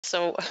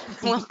So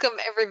welcome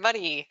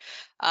everybody.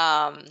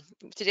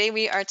 Today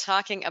we are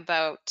talking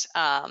about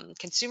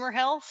consumer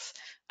health,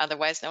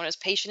 otherwise known as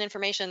patient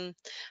information.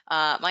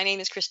 My name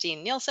is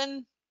Christine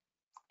Nielsen,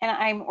 And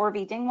I'm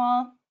Orby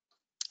Dingwall.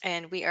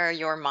 and we are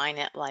your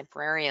MHIKNET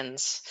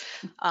librarians.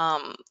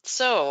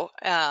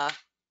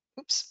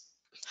 Oops.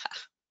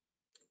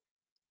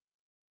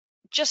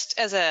 Just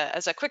as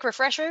a quick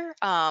refresher,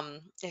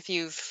 if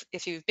you've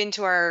been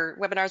to our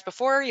webinars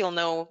before, you'll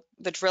know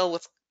the drill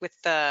with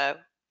the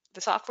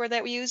software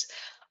that we use.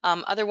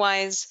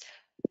 Otherwise,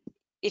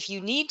 if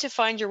you need to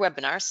find your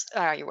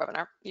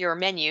your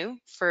menu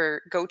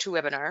for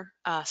GoToWebinar,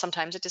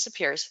 sometimes it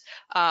disappears,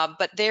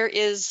 but there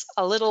is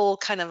a little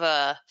kind of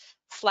a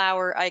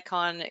flower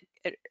icon.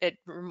 It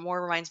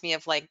more reminds me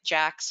of like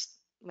jacks.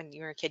 When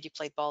you were a kid, you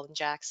played ball and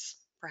jacks,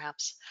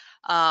 perhaps.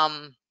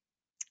 And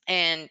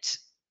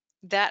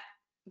that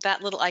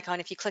little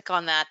icon, if you click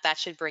on that, that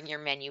should bring your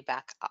menu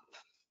back up.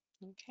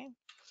 Okay.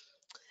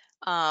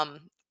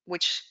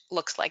 Which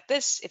looks like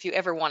this. If you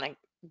ever want to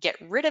get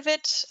rid of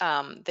it,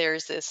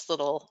 there's this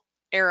little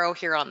arrow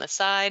here on the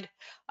side.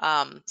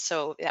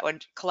 So that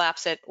would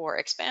collapse it or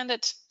expand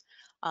it.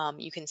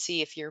 You can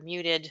see if you're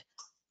muted.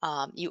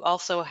 You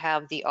also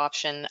have the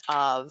option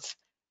of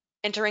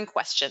entering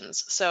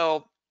questions.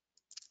 So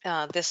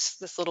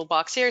this little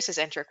box here says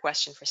enter a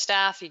question for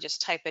staff. You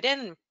just type it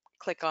in,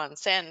 click on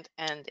send,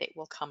 and it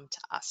will come to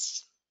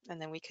us.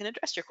 And then we can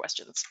address your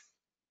questions.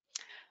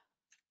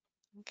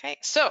 Okay,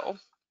 so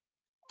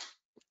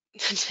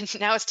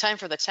now it's time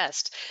for the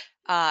test.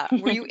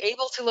 Were you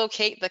able to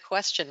locate the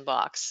question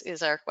box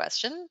is our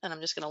question, and I'm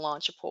just going to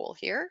launch a poll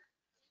here.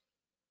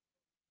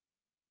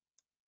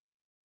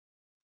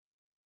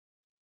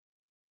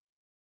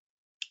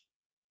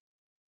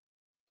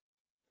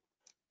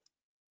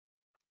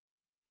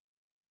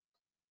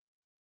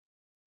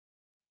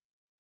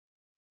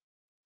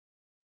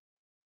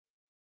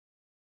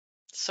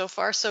 So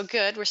far, so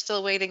good. We're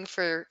still waiting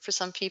for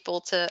some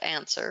people to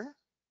answer.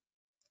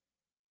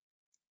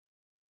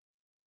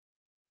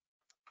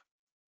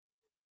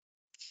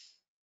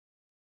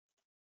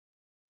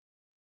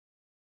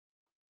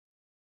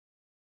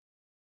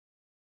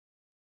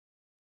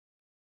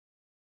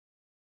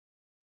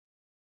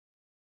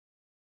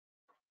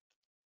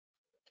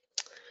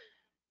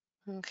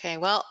 Okay,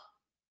 well,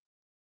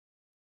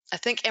 I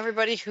think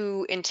everybody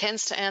who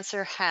intends to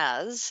answer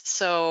has.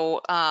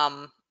 So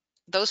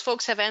those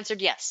folks have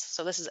answered yes.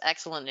 So this is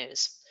excellent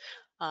news.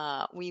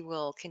 We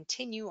will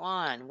continue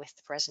on with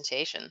the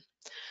presentation.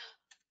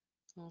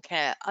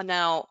 Okay,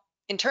 now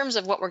in terms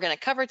of what we're going to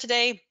cover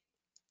today,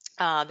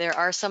 there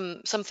are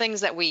some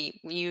things that we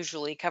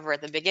usually cover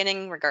at the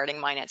beginning regarding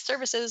MHIKNET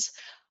services.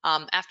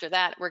 After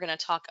that, we're going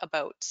to talk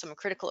about some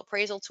critical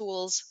appraisal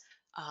tools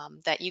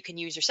that you can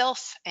use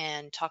yourself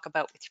and talk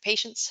about with your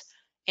patients.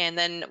 And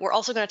then we're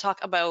also going to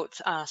talk about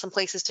some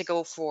places to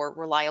go for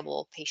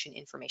reliable patient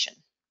information.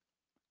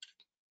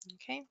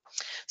 Okay,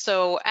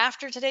 so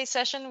after today's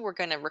session, we're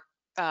going to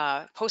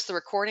post the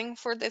recording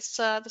for this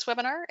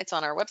webinar. It's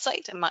on our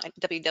website,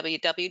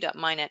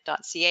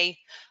 www.mhiknet.ca.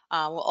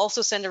 We'll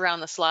also send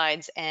around the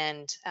slides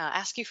and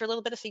ask you for a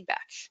little bit of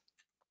feedback.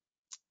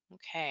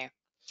 Okay,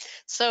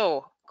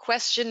 so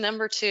question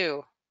number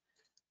 2.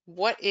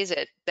 What is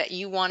it that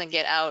you want to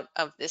get out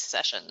of this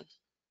session?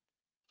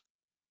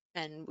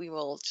 And we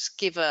will just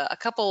give a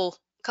couple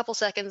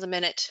seconds, a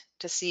minute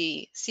to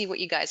see what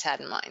you guys had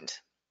in mind.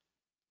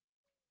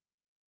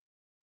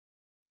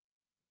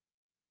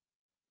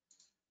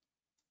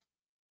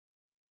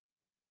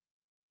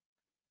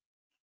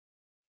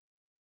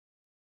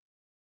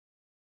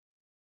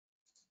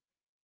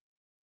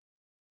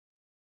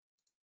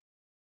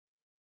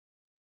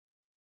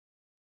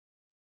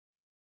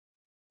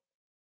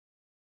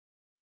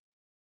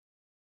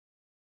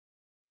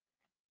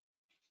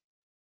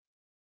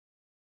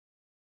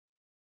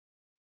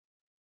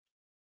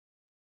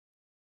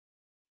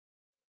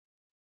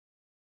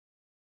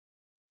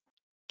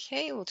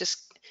 Okay, we'll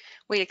just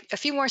wait a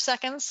few more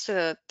seconds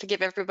to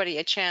give everybody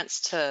a chance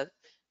to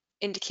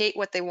indicate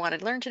what they want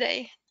to learn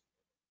today.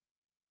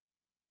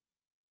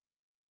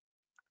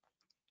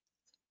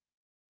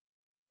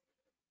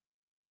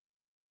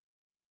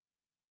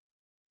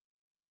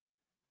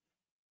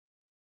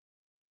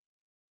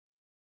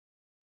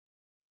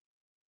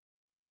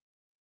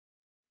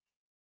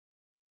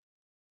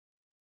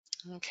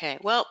 Okay,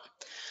 well,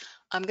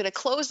 I'm going to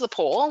close the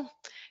poll,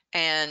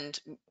 and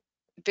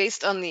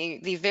based on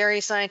the very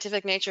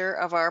scientific nature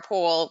of our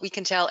poll, we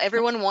can tell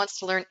everyone wants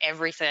to learn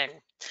everything.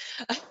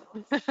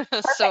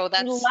 So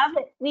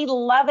We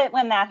love it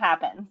when that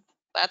happens.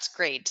 That's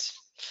great.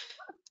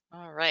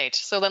 All right,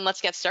 so then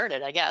let's get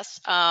started, I guess.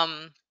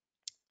 For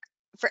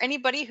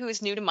anybody who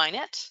is new to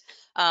MHIKNET,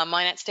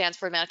 MHIKNET stands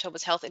for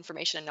Manitoba's Health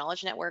Information and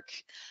Knowledge Network,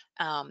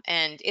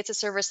 and it's a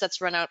service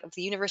that's run out of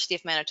the University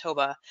of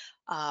Manitoba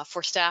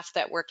for staff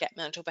that work at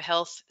Manitoba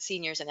Health,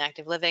 seniors and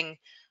active living,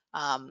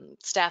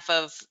 staff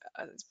of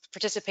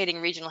participating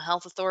regional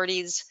health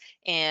authorities,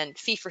 and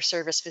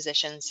fee-for-service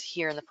physicians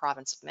here in the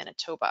province of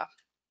Manitoba.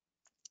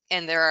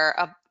 And there's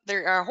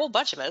there are a whole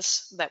bunch of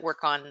us that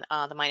work on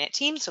the MHIKNET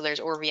team. So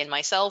there's Orvi and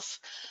myself.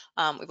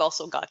 We've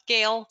also got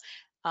Gail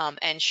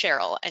and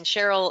Cheryl. And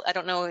Cheryl, I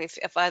don't know if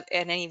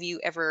any of you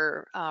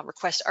ever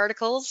request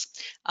articles.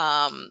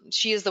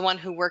 She is the one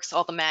who works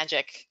all the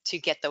magic to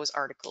get those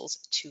articles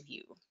to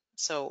you.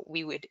 So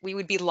we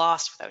would be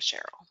lost without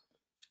Cheryl.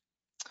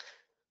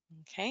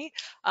 Okay,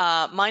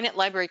 MHIKNET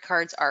library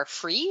cards are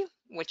free,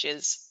 which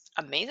is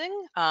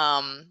amazing.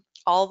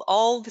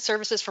 All the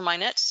services for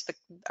MHIKNET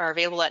are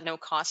available at no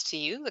cost to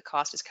you. The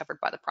cost is covered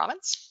by the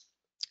province.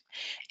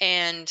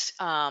 And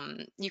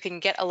you can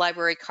get a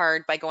library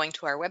card by going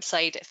to our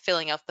website,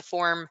 filling out the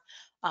form,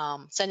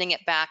 sending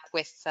it back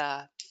with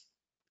a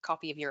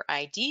copy of your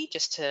ID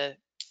just to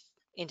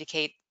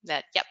indicate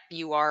that, yep,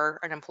 you are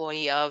an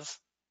employee of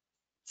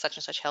such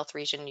and such health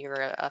region,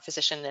 you're a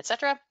physician,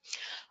 etc.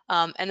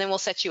 And then we'll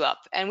set you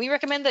up. And we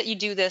recommend that you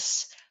do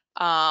this,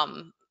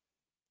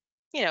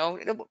 you know,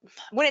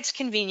 when it's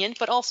convenient,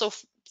 but also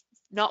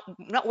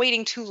not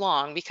waiting too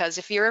long, because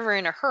if you're ever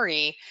in a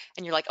hurry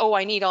and you're like, oh,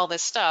 I need all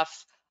this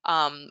stuff,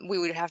 we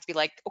would have to be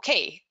like,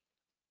 okay,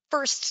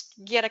 first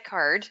get a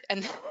card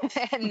and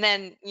and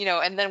then, you know,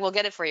 and then we'll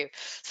get it for you.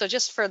 So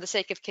just for the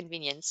sake of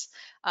convenience,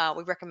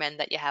 we recommend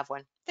that you have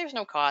one. There's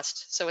no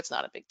cost, so it's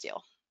not a big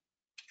deal.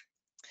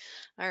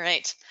 All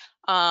right.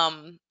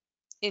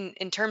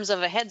 In terms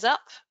of a heads up,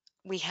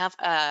 we have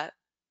a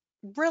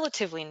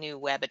relatively new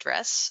web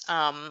address.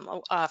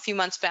 A few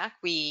months back,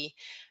 we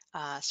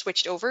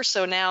switched over.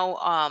 So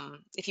now,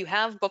 if you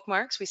have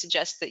bookmarks, we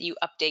suggest that you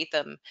update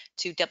them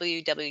to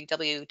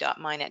www.mynet.ca.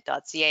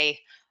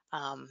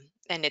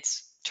 And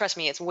trust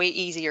me, it's way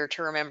easier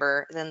to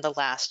remember than the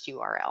last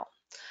URL.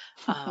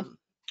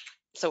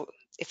 So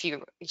if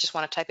you just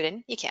want to type it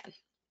in, you can.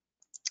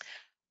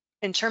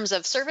 In terms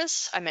of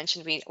service, I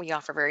mentioned we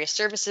offer various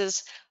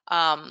services.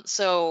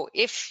 So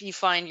if you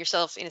find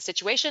yourself in a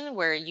situation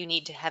where you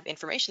need to have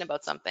information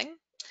about something,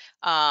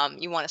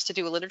 you want us to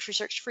do a literature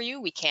search for you,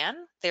 we can.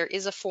 There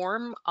is a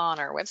form on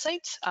our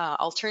website.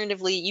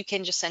 Alternatively, you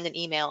can just send an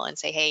email and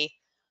say, hey,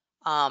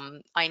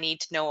 I need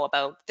to know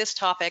about this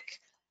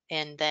topic,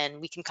 and then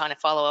we can kind of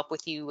follow up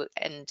with you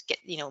and get,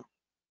 you know,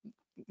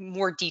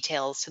 more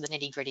details to the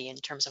nitty-gritty in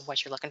terms of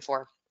what you're looking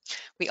for.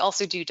 We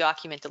also do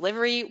document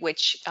delivery,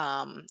 which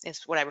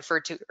is what I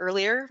referred to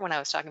earlier when I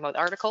was talking about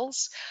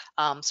articles.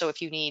 So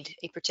if you need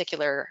a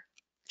particular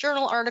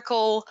journal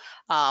article,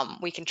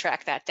 we can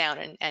track that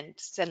down and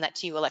send that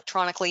to you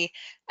electronically.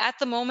 At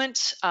the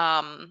moment,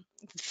 the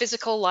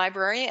physical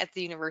library at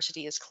the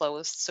university is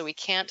closed, so we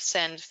can't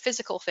send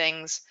physical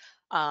things.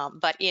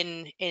 But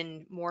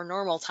in more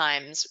normal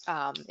times,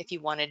 if you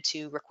wanted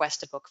to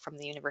request a book from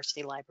the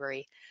university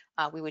library,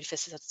 we would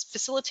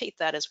facilitate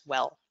that as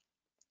well.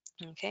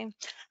 Okay,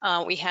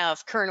 we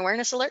have current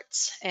awareness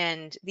alerts,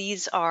 and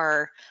these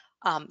are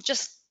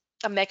just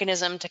a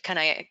mechanism to kind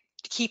of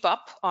keep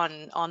up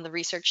on the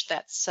research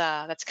that's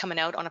coming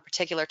out on a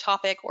particular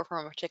topic or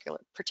from a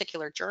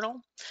particular journal.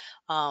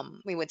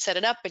 We would set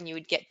it up, and you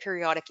would get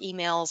periodic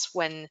emails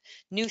when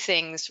new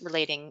things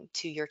relating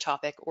to your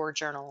topic or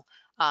journal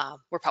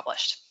were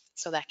published.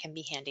 So that can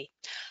be handy.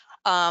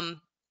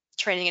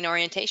 Training and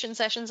orientation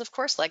sessions, of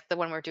course, like the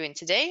one we're doing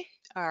today,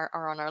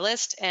 are on our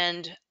list.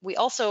 And we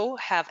also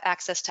have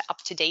access to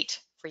UpToDate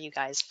for you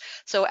guys.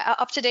 So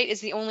UpToDate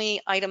is the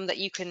only item that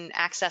you can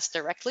access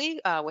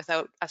directly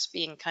without us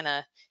being kind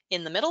of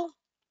in the middle.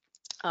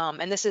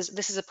 And this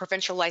is a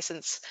provincial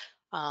license,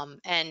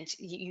 and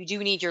you do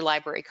need your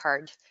library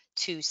card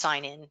to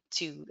sign in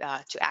to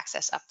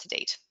access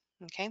UpToDate.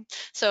 Okay,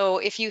 so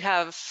if you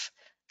have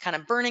kind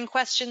of burning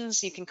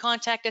questions, you can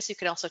contact us. You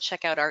can also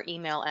check out our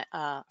email,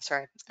 our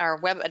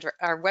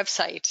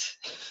website.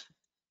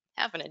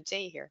 Having a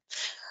day here.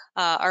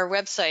 Our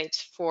website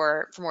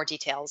for more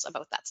details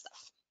about that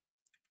stuff.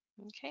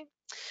 Okay,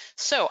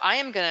 so I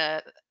am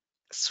gonna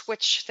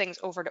switch things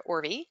over to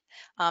Orvi,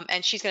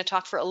 and she's gonna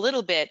talk for a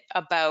little bit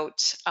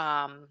about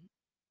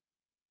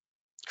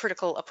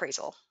critical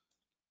appraisal.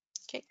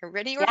 Okay, you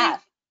ready, Orvi? Yeah,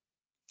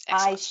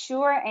 I Excellent.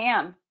 sure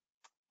am.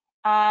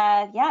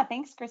 Yeah,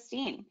 thanks,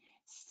 Christine.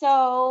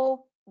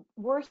 So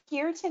we're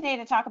here today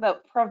to talk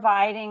about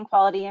providing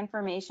quality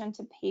information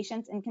to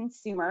patients and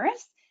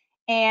consumers.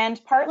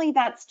 And partly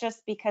that's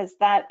just because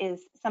that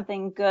is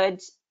something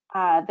good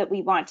that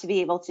we want to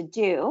be able to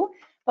do.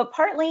 But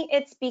partly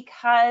it's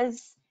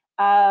because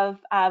of,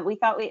 we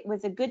thought it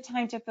was a good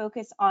time to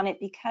focus on it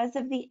because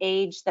of the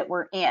age that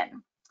we're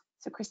in.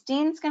 So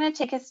Christine's going to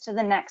take us to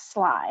the next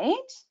slide.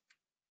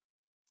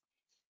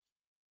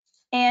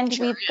 And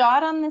Sure, we've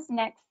got on this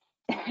next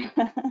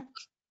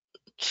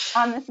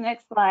on this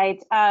next slide,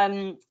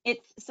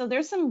 so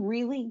there's some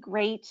really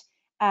great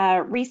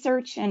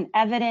research and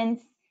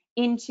evidence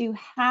into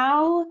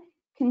how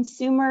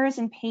consumers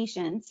and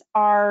patients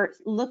are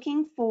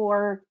looking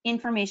for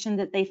information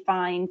that they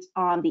find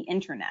on the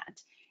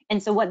internet.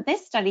 And so what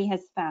this study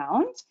has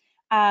found,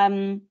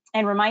 and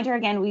reminder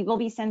again, we will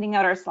be sending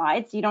out our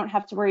slides. You don't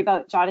have to worry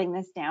about jotting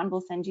this down.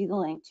 We'll send you the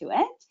link to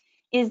it.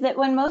 Is that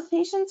when most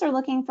patients are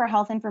looking for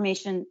health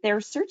information,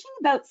 they're searching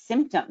about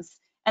symptoms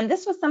And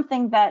this was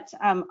something that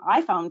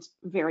I found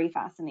very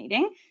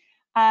fascinating.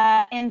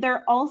 And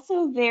they're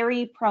also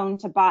very prone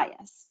to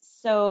bias.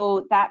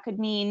 So that could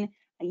mean,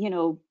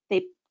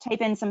 they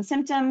type in some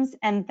symptoms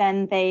and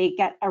then they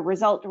get a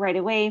result right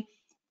away.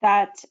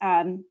 That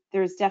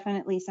there's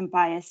definitely some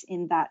bias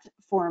in that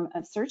form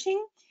of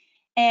searching.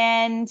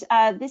 And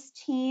this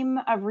team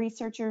of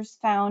researchers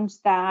found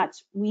that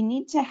we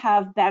need to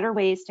have better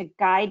ways to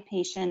guide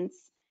patients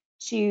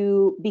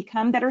to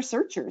become better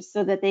searchers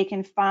so that they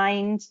can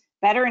find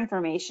better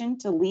information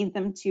to lead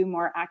them to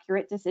more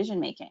accurate decision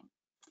making.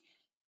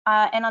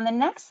 And on the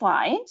next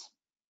slide,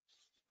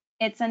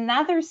 it's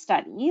another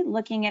study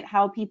looking at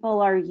how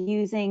people are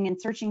using and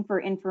searching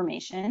for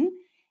information.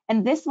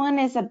 And this one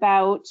is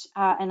about,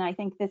 and I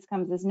think this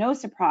comes as no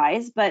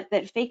surprise, but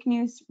that fake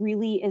news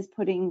really is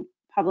putting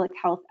public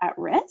health at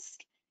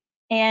risk.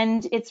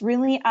 And it's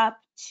really up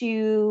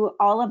to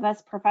all of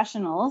us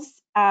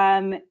professionals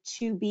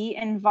to be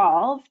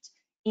involved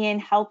in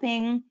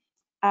helping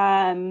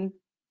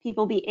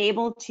people be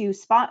able to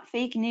spot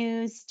fake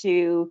news,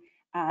 to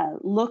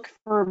look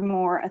for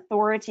more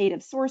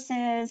authoritative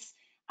sources.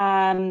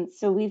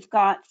 So we've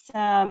got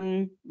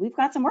some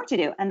work to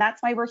do, and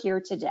that's why we're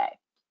here today.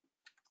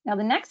 Now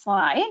the next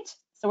slide.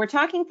 So we're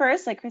talking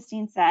first, like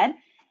Christine said,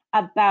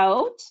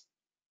 about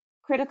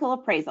critical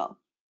appraisal.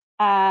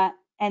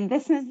 And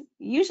this is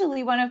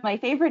usually one of my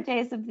favorite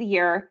days of the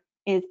year,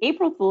 is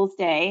April Fool's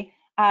Day,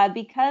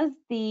 because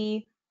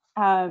the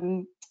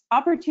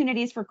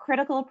opportunities for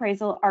critical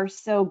appraisal are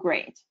so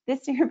great.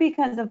 This year,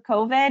 because of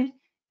COVID,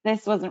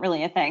 this wasn't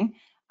really a thing.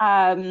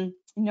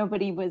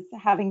 Nobody was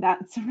having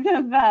that sort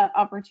of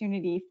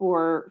opportunity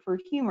for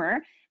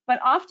humor, but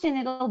often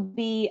it'll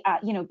be,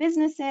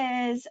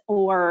 businesses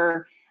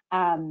or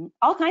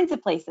all kinds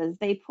of places.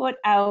 They put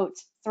out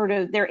sort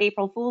of their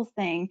April Fool's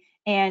thing,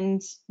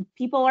 and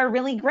people are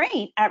really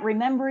great at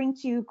remembering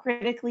to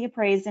critically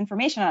appraise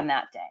information on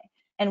that day.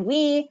 And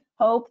we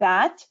hope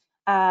that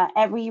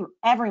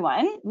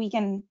everyone, we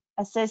can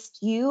assist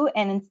you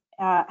and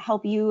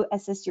help you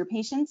assist your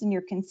patients and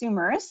your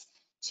consumers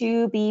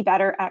to be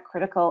better at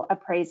critical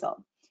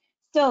appraisal.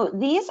 So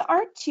these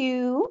are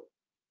two,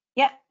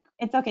 yeah,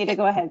 it's okay to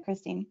go ahead,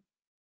 Christine.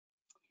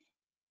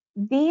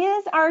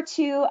 These are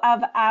two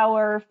of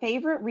our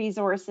favorite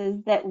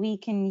resources that we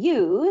can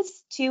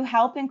use to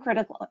help in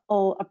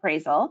critical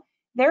appraisal.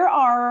 There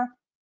are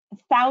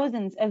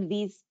thousands of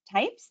these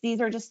types.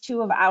 These are just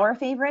two of our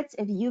favorites.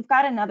 If you've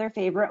got another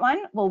favorite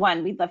one, well,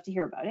 one, we'd love to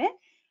hear about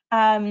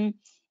it.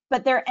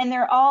 But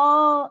they're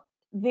all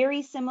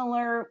very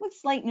similar with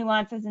slight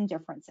nuances and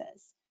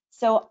differences.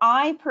 So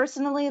I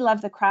personally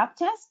love the CRAP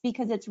test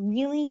because it's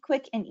really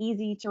quick and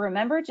easy to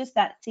remember, just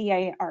that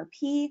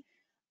CIRP.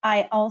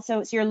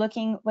 So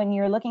when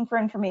you're looking for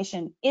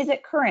information, is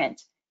it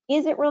current?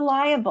 Is it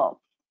reliable?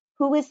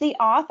 Who is the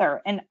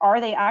author? And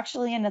are they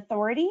actually an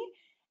authority?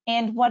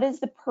 And what is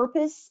the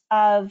purpose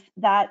of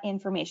that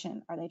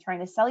information? Are they trying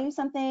to sell you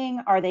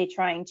something? Are they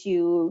trying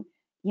to,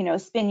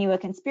 spin you a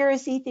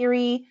conspiracy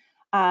theory,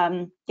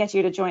 get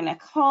you to join a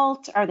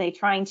cult? Are they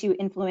trying to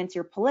influence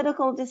your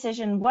political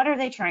decision? What are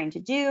they trying to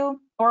do?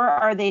 Or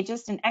are they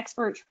just an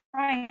expert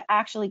trying to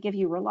actually give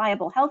you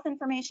reliable health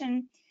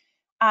information?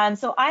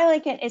 So I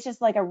like it. It's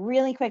just like a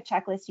really quick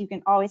checklist you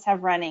can always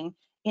have running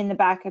in the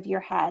back of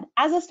your head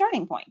as a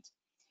starting point.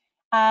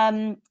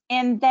 And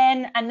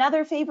then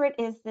another favorite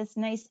is this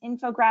nice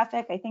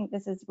infographic. I think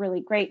this is really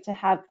great to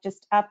have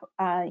just up,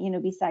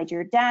 beside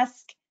your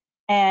desk,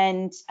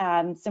 and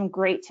some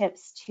great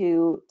tips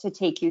to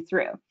take you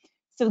through.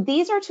 So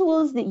these are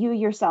tools that you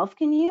yourself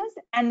can use,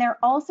 and they're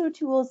also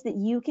tools that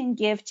you can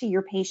give to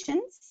your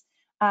patients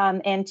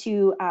and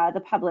to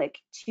the public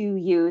to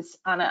use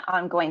on an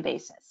ongoing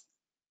basis.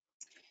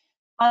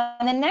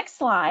 On the next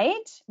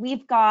slide,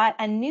 we've got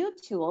a new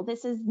tool.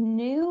 This is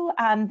new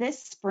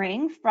this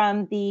spring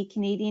from the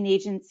Canadian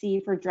Agency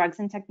for Drugs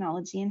and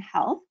Technology in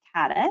Health,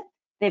 CADTH.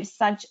 They have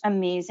such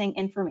amazing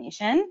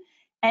information.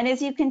 And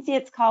as you can see,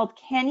 it's called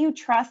Can You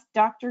Trust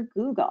Dr.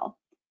 Google?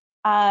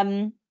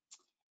 And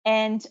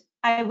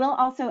I will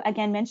also,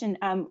 again, mention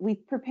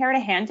we've prepared a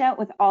handout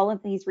with all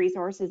of these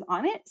resources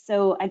on it.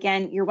 So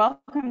again, you're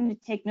welcome to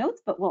take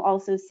notes, but we'll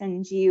also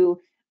send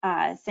you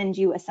a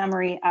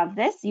summary of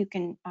this. You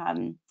can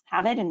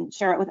have it and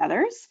share it with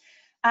others.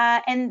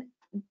 And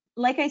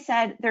like I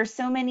said, there's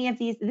so many of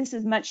these. This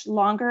is much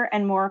longer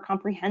and more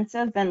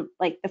comprehensive than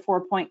like the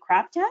 4-point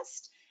CRAP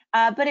test,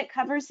 but it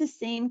covers the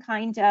same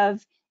kind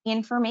of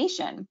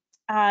information.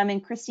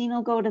 And Christine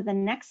will go to the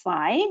next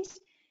slide,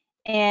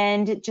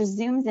 and it just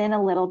zooms in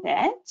a little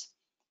bit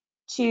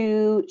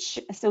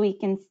so we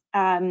can,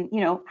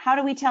 how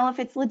do we tell if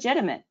it's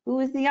legitimate? Who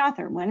is the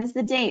author? When is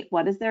the date?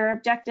 What is their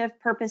objective,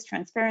 purpose,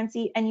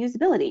 transparency, and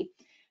usability?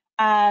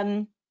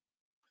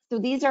 So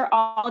these are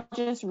all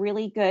just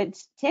really good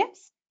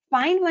tips.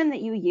 Find one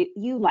that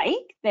you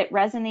like, that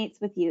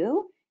resonates with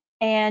you,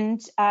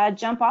 and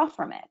jump off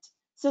from it.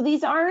 So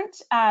these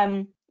aren't,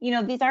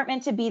 these aren't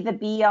meant to be the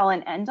be all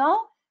and end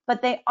all,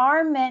 but they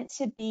are meant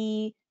to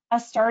be a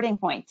starting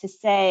point to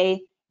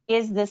say,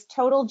 is this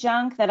total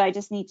junk that I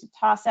just need to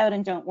toss out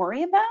and don't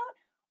worry about?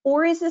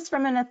 Or is this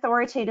from an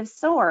authoritative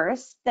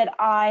source that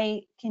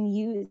I can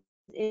use?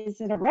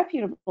 Is it a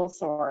reputable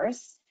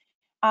source?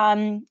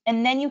 And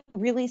then you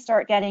really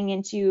start getting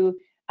into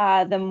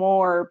the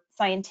more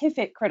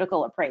scientific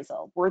critical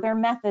appraisal. Were their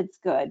methods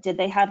good? Did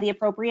they have the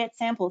appropriate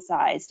sample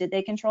size? Did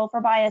they control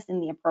for bias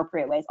in the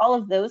appropriate ways? All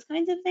of those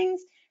kinds of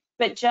things.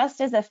 But just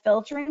as a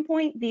filtering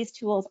point, these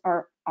tools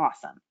are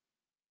awesome.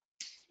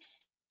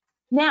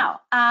 Now,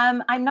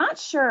 I'm not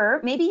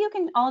sure, maybe you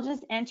can all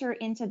just enter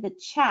into the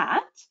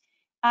chat.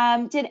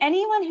 Did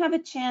anyone have a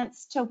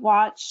chance to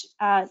watch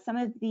some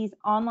of these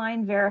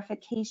online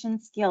verification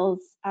skills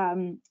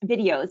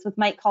videos with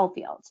Mike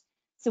Caulfield?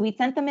 So we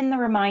sent them in the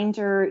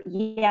reminder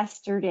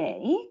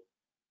yesterday.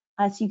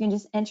 So you can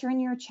just enter in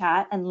your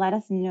chat and let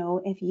us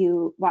know if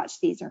you watched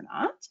these or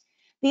not.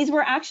 These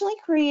were actually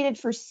created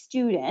for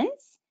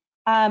students,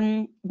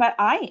 but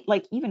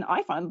even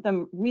I found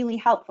them really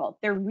helpful.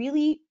 They're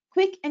really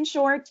quick and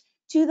short,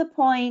 to the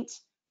point,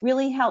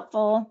 really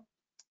helpful.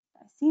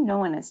 I see no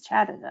one has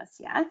chatted us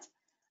yet.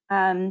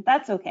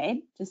 That's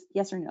okay, just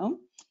yes or no.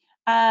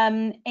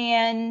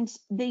 And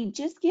they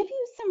just give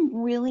you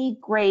some really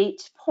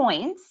great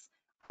points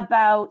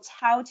about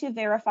how to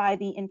verify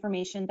the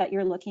information that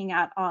you're looking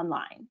at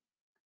online.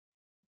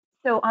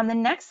 So on the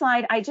next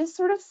slide, I just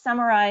sort of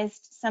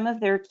summarized some of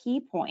their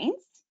key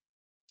points,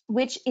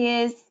 which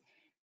is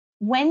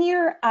when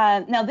you're,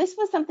 now this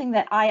was something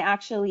that I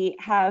actually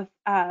have,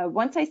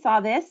 once I saw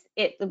this,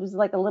 it was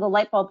like a little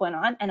light bulb went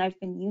on, and I've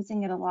been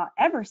using it a lot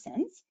ever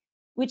since,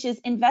 which is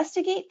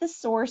investigate the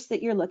source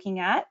that you're looking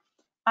at,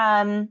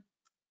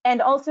 and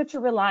also to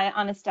rely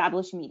on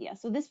established media.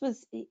 So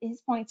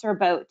his points are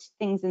about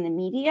things in the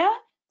media.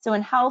 So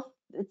in health,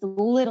 it's a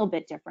little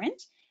bit different,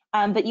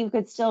 but you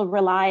could still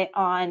rely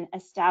on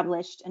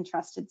established and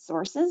trusted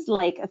sources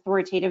like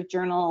authoritative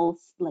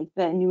journals, like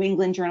the New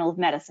England Journal of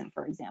Medicine,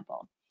 for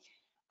example.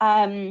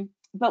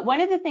 But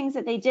one of the things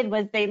that they did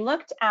was they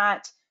looked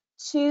at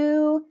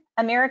two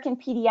American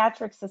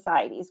pediatric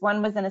societies.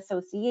 One was an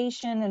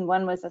association and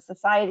one was a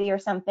society or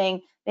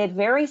something. They had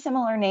very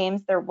similar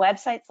names. Their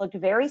websites looked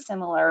very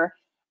similar.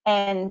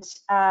 And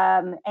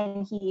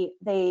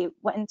they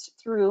went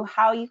through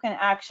how you can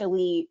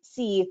actually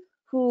see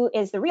who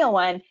is the real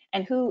one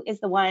and who is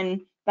the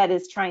one that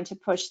is trying to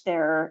push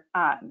their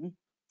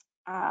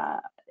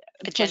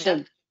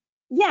Agenda.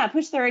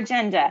 push their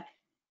agenda.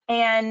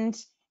 And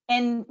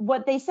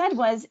what they said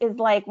is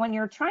like, when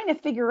you're trying to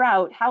figure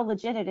out how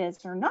legit it is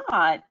or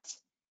not,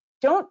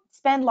 don't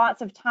spend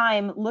lots of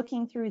time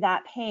looking through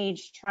that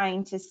page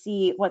trying to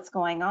see what's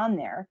going on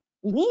there.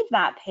 Leave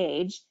that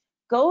page,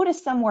 go to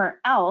somewhere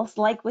else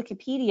like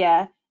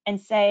Wikipedia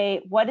and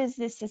say, what is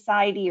this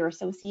society or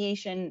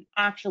association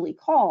actually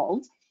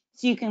called?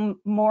 So you can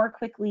more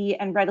quickly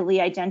and readily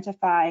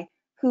identify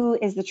who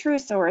is the true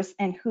source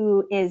and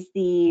who is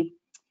the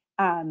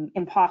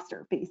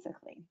imposter,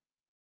 basically.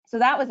 So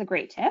that was a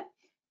great tip.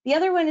 The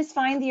other one is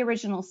find the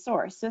original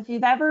source. So if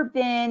you've ever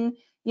been,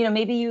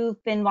 maybe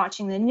you've been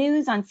watching the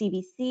news on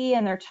CBC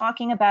and they're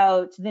talking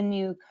about the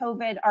new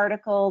COVID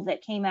article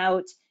that came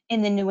out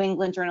in the New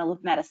England Journal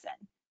of Medicine.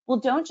 Well,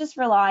 don't just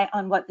rely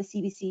on what the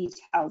CBC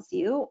tells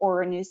you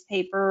or a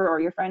newspaper or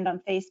your friend on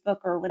Facebook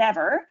or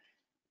whatever.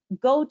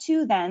 Go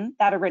to then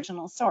that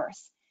original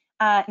source.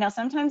 Now,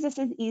 sometimes this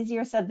is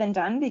easier said than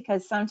done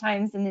because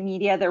sometimes in the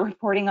media they're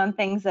reporting on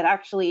things that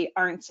actually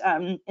aren't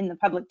in the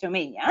public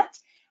domain yet.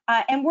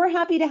 And we're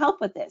happy to help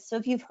with this. So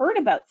if you've heard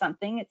about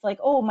something, it's like,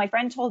 oh, my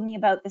friend told me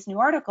about this new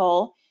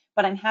article,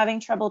 but I'm having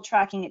trouble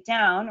tracking it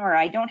down, or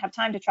I don't have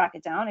time to track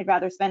it down. I'd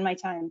rather spend my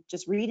time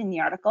just reading the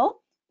article.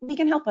 We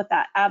can help with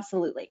that,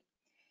 absolutely.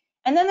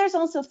 And then there's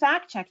also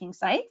fact-checking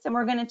sites, and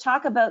we're going to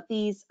talk about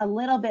these a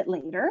little bit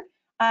later.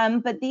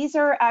 But these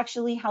are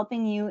actually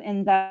helping you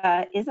in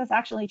the, is this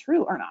actually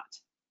true or not?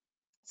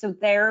 So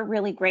they're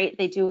really great.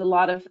 They do a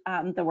lot of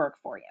the work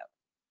for you.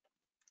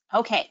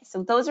 Okay,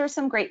 so those are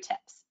some great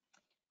tips.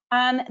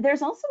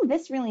 There's also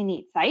this really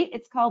neat site.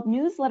 It's called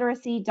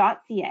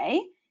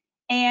newsliteracy.ca.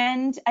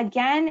 And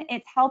again,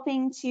 it's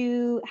helping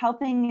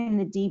in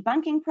the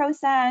debunking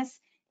process.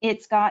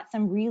 It's got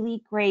some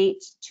really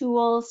great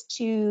tools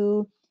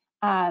to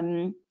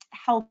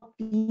help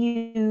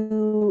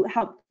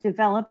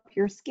develop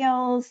your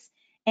skills.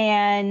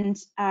 And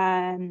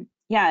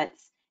yeah,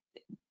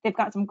 they've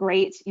got some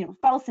great,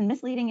 false and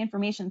misleading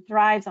information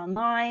thrives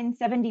online.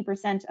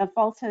 70% of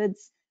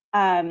falsehoods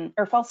are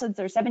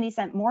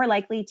 70% more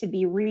likely to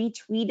be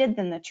retweeted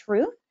than the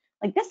truth.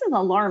 Like, this is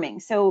alarming.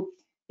 So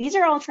these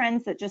are all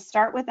trends that just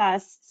start with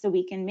us, so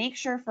we can make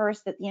sure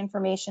first that the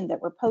information that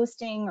we're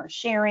posting or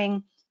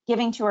sharing,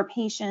 giving to our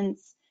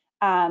patients,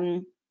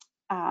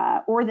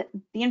 or the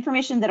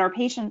information that our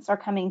patients are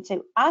coming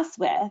to us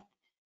with,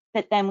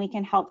 that then we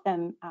can help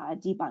them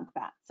debunk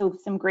that. So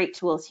some great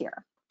tools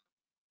here.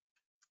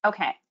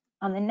 Okay,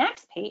 on the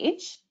next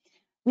page,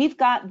 we've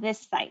got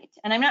this site.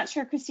 And I'm not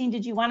sure, Christine,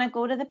 did you want to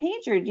go to the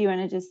page or do you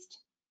want to just?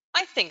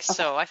 I think Okay.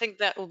 so. I think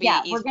that will be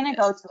Yeah, easy. we're going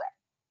to go to it.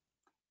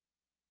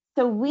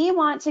 So we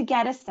want to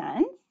get a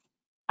sense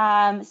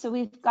So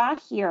we've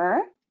got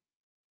here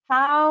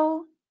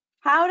how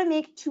to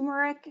make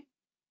turmeric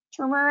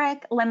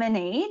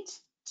lemonade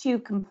to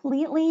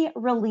completely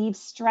relieve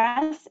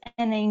stress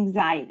and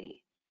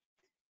anxiety.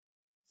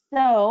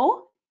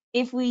 So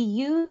if we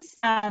use,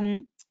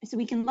 so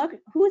we can look,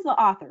 who's the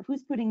author?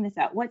 Who's putting this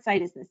out? What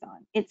site is this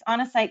on? It's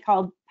on a site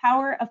called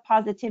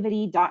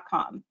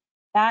powerofpositivity.com.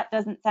 That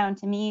doesn't sound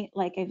to me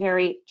like a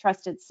very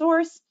trusted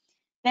source.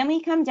 Then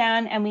we come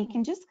down and we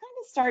can just kind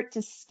of start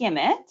to skim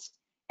it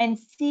and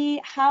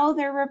see how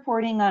they're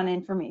reporting on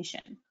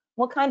information.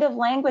 What kind of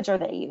language are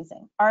they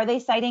using? Are they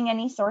citing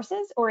any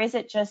sources, or is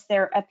it just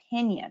their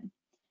opinion?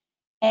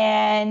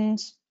 And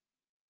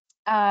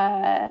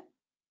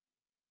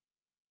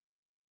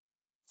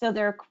so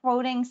they're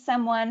quoting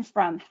someone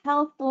from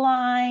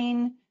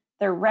Healthline,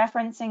 they're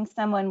referencing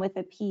someone with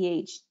a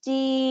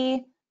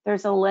PhD,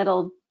 there's a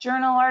little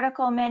journal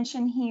article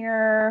mention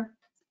here.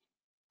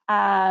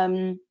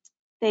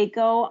 They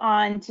go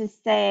on to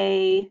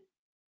say,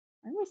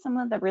 where were some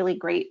of the really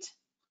great?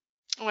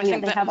 Oh, I Yeah,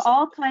 think they have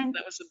all kinds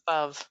that was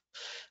above.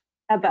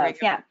 There we above, go.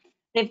 yeah.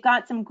 They've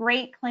got some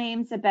great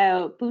claims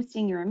about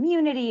boosting your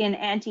immunity, an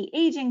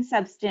anti-aging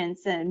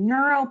substance, a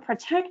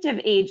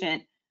neuroprotective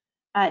agent,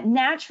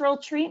 natural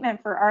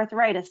treatment for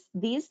arthritis.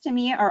 These to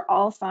me are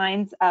all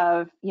signs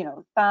of,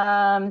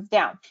 thumbs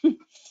down.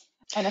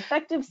 An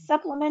effective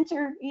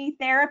supplementary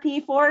therapy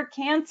for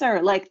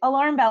cancer, like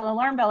alarm bell,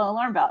 alarm bell,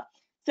 alarm bell.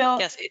 So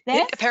Yes, this,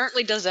 it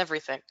apparently does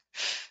everything.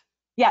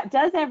 yeah,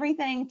 does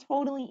everything,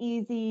 totally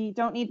easy.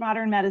 Don't need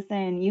modern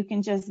medicine. You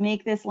can just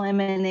make this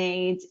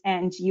lemonade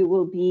and you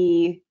will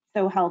be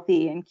so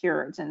healthy and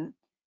cured, and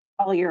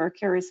all your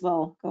cures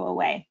will go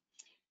away.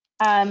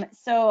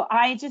 So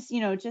I just,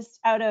 just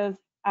out of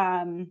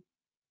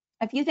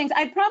a few things,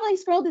 I'd probably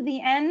scroll to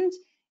the end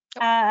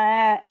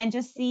and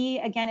just see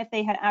again if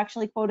they had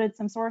actually quoted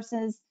some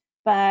sources.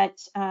 But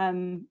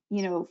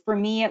for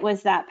me, it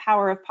was that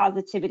Power of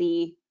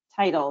Positivity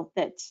title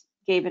that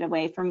gave it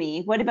away for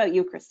me. What about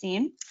you,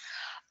 Christine?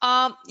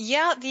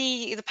 Yeah,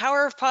 the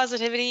power of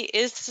positivity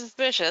is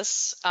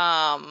suspicious.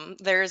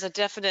 There's a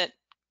definite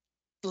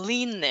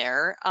lean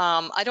there.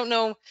 I don't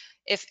know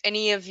if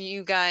any of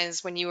you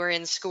guys, when you were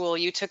in school,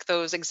 you took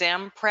those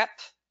exam prep,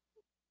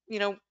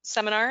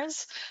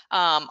 seminars.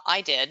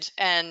 I did,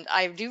 and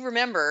I do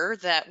remember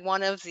that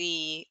one of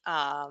the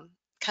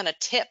kind of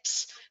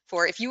tips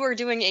for if you are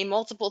doing a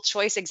multiple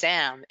choice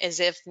exam is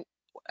if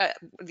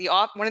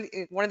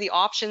one of the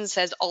options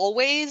says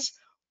always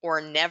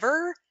or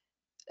never,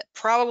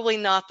 probably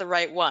not the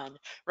right one,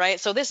 right?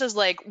 So this is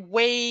like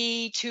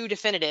way too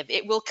definitive.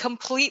 It will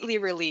completely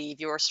relieve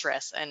your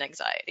stress and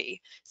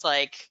anxiety. It's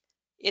like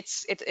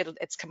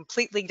it's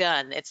completely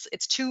done.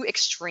 It's too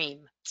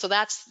extreme. So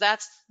that's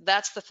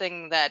the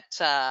thing that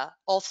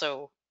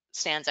also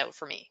stands out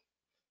for me.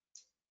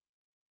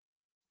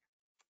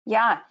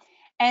 Yeah.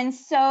 And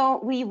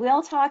so we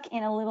will talk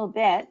in a little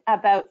bit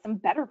about some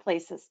better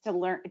places to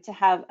learn to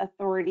have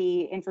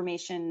authority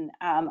information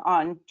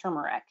on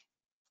turmeric.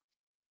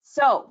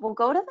 So we'll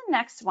go to the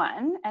next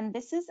one, and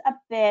this is a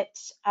bit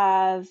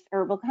of,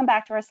 or we'll come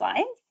back to our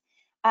slides.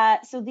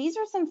 So these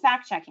are some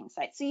fact checking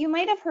sites. So you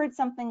might have heard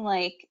something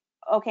like,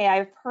 okay,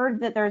 I've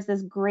heard that there's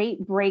this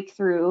great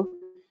breakthrough,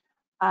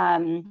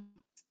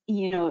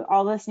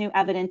 all this new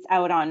evidence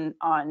out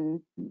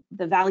on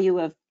the value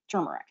of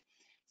turmeric.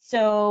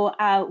 So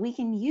we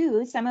can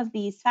use some of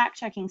these fact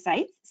checking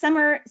sites. Some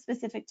are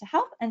specific to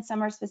health and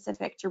some are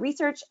specific to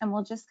research, and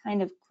we'll just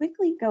kind of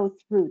quickly go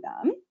through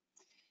them.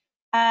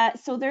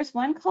 So there's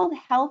one called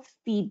Health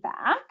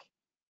Feedback.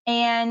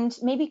 And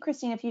maybe,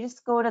 Christine, if you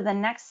just go to the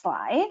next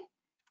slide,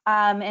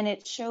 and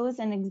it shows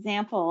an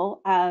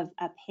example of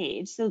a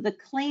page. So the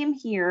claim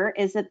here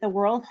is that the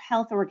World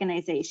Health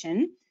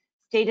Organization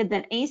stated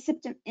that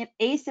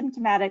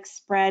asymptomatic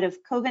spread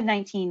of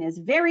COVID-19 is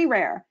very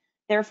rare.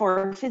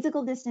 Therefore,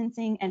 physical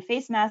distancing and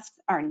face masks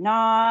are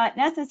not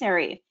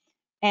necessary.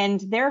 And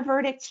their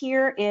verdict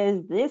here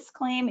is this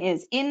claim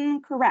is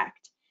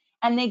incorrect.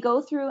 And they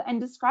go through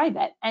and describe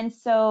it. And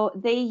so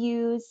they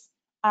use,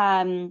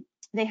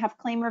 they have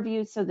claim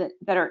reviews so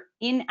that are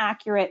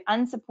inaccurate,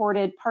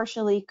 unsupported,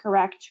 partially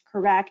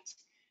correct.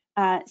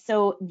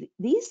 So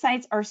these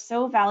sites are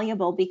so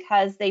valuable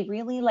because they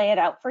really lay it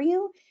out for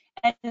you.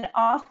 And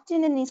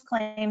often in these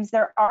claims,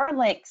 there are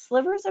like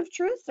slivers of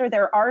truth, or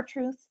there are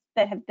truths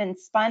that have been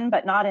spun,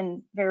 but not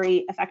in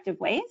very effective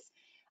ways.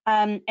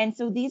 And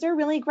so these are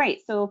really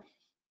great. So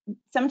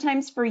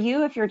sometimes for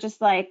you, if you're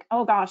just like,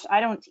 oh gosh,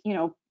 I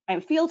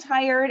feel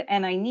tired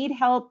and I need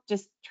help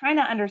just trying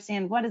to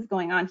understand what is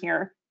going on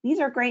here, these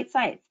are great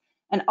sites.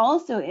 And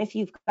also, if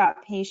you've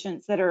got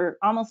patients that are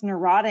almost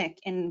neurotic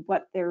in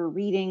what they're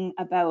reading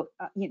about,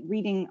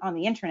 reading on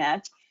the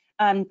internet,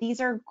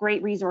 these are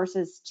great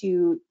resources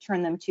to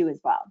turn them to as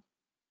well.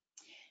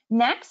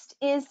 Next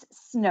is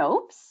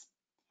Snopes.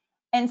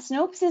 And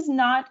Snopes is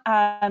not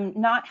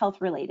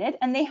health related,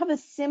 and they have a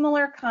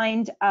similar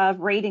kind of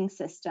rating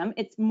system.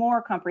 It's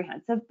more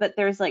comprehensive, but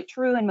there's like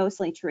true and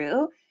mostly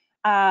true.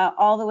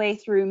 all the way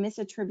through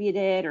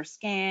misattributed or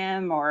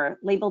scam or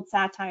labeled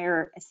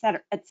satire, et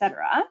cetera, et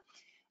cetera.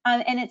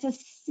 And it's a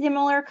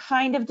similar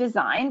kind of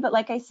design, but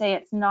like I say,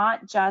 it's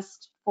not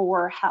just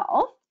for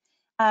health.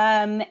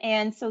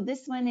 And so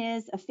this one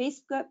is a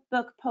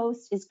Facebook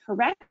post is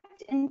correct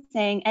in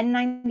saying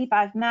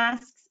N95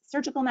 masks,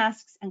 surgical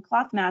masks, and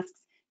cloth masks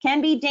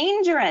can be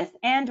dangerous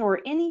and or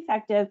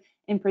ineffective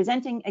in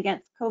presenting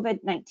against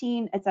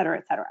COVID-19, et cetera,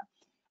 et cetera.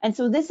 And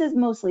so this is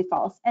mostly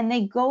false. And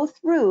they go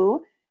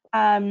through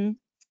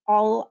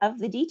all of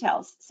the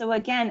details. So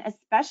again,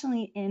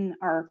 especially in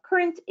our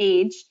current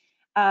age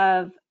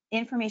of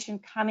information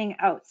coming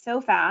out so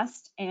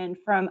fast and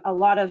from a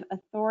lot of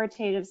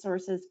authoritative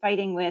sources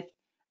fighting with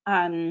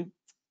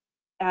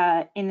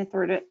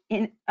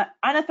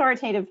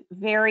unauthoritative,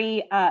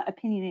 very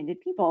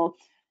opinionated people,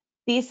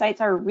 these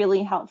sites are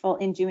really helpful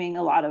in doing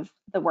a lot of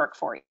the work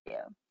for you.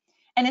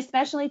 And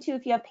especially too,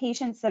 if you have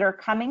patients that are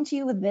coming to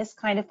you with this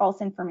kind of false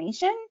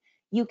information,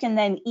 you can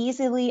then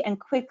easily and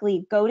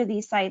quickly go to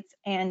these sites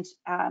and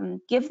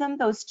give them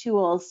those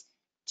tools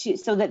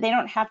so that they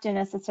don't have to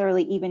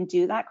necessarily even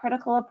do that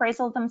critical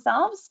appraisal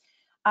themselves.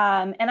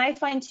 And I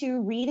find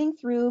too, reading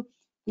through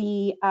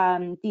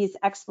these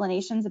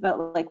explanations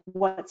about like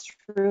what's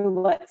true,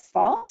 what's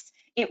false,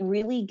 it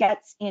really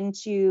gets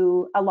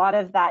into a lot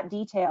of that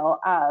detail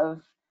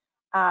of,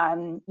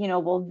 you know,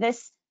 well,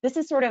 this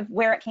is sort of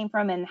where it came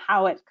from and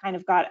how it kind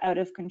of got out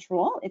of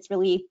control. It's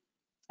really,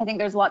 I think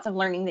there's lots of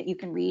learning that you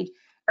can read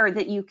or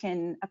that you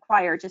can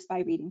acquire just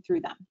by reading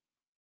through them.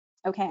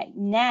 Okay,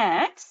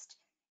 next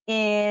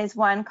is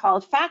one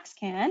called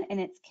FaxCan, and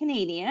it's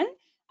Canadian,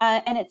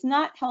 and it's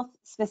not health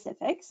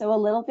specific, so a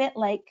little bit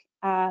like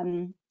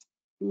Snopes,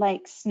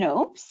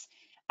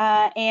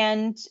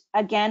 and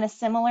again, a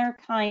similar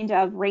kind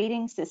of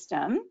rating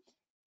system.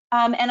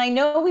 And I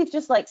know we've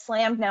just like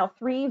slammed now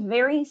 3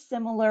 very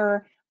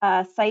similar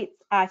sites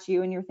at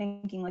you, and you're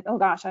thinking like, oh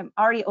gosh, I'm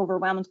already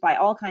overwhelmed by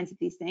all kinds of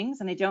these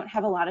things and I don't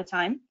have a lot of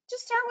time.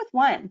 Just start with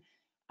one.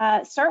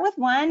 Start with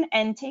one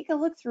and take a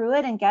look through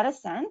it and get a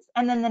sense.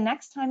 And then the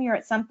next time you're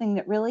at something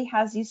that really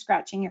has you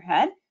scratching your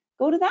head,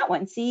 go to that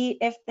one, see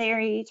if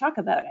they talk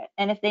about it.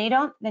 And if they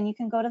don't, then you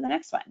can go to the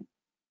next one.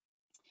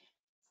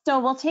 So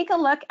we'll take a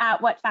look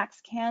at what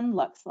FaxCan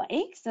looks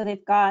like. So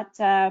they've got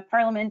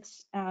Parliament,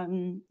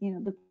 you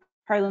know, the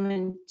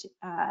Parliament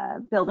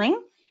building.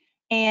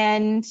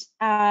 And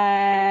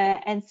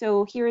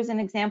so here is an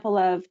example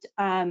of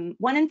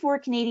 1 in 4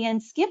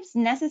 Canadians skips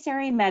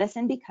necessary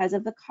medicine because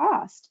of the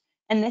cost.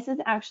 And this is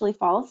actually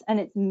false, and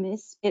it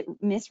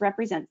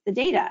misrepresents the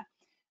data.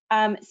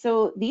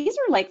 So these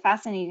are like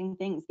fascinating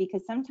things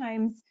because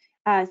sometimes,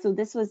 so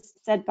this was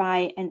said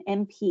by an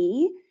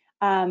MP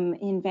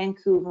in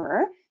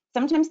Vancouver.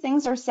 Sometimes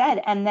things are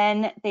said and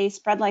then they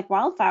spread like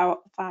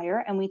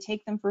wildfire and we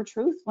take them for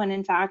truth when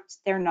in fact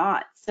they're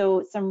not.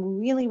 So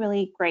some really,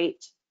 really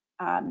great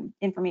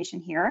information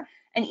here.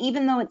 And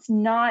even though it's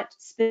not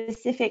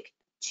specific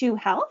to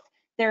health,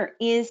 there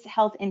is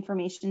health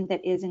information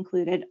that is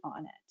included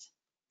on it.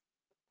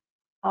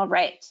 All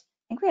right,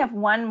 I think we have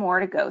one more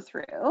to go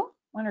through,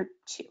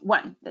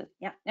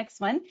 next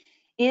one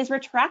is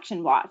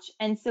Retraction Watch.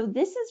 And so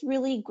this is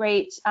really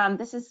great.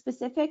 This is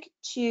specific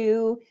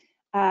to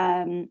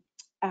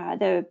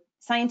the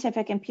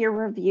scientific and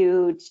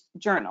peer-reviewed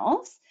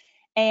journals.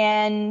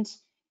 And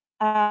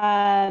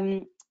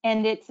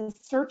it's a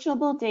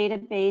searchable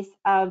database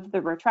of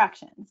the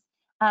retractions.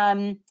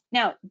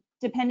 Now,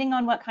 depending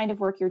on what kind of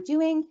work you're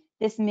doing,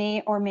 this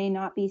may or may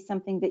not be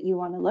something that you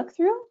want to look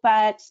through,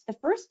 but the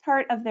first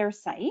part of their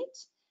site,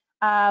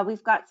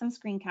 we've got some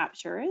screen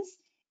captures.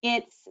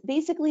 It's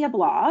basically a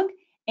blog,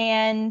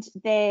 and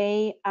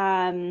they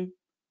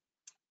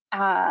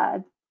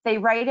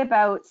write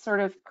about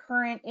sort of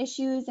current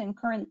issues and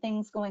current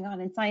things going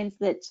on in science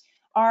that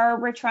are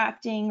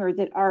retracting or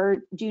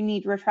that do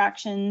need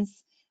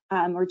retractions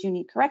or do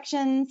need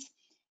corrections.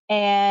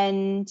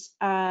 And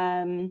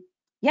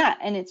yeah,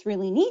 and it's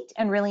really neat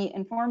and really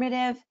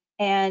informative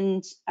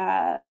and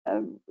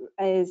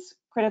is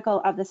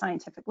critical of the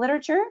scientific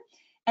literature.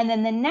 And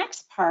then the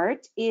next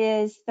part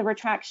is the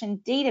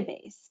retraction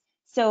database.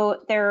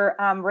 So they're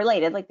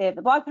related, like they have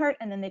the blog part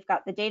and then they've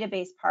got the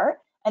database part.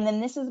 And then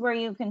this is where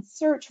you can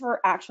search for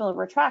actual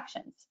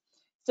retractions.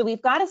 So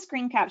we've got a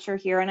screen capture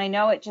here, and I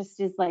know it just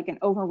is like an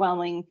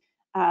overwhelming,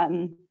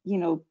 you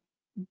know,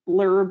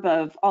 blurb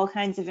of all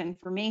kinds of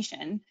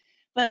information.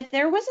 But if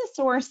there was a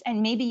source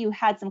and maybe you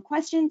had some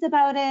questions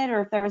about it,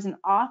 or if there was an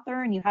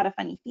author and you had a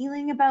funny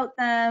feeling about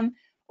them,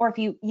 or if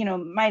you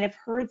might have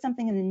heard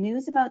something in the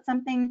news about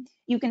something,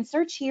 you can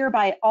search here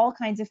by all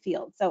kinds of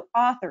fields. So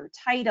author,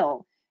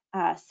 title,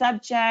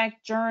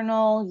 subject,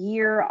 journal,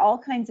 year, all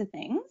kinds of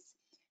things.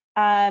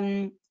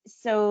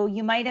 So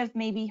you might have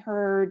maybe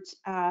heard,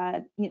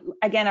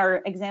 again,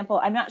 our example,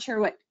 I'm not sure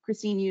what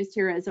Christine used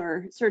here as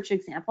our search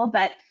example,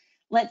 but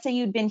let's say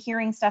you'd been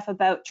hearing stuff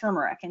about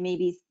turmeric and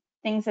maybe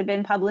things had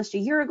been published a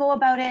year ago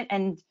about it,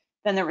 and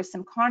then there was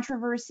some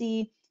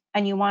controversy,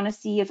 and you want to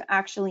see if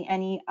actually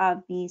any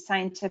of the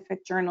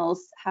scientific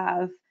journals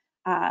have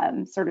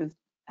sort of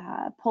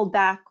pulled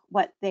back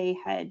what they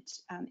had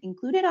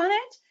included on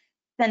it,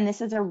 then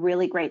this is a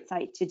really great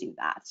site to do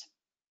that.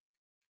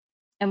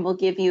 And we'll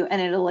give you,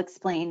 and it'll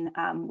explain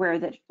where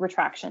the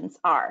retractions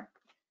are.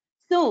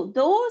 So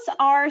those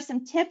are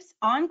some tips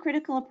on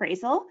critical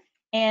appraisal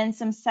and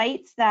some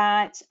sites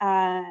that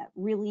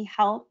really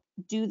help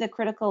do the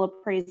critical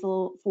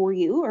appraisal for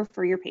you or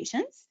for your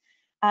patients.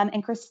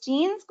 And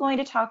Christine's going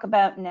to talk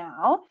about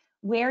now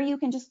where you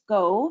can just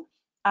go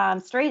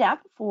straight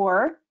up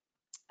for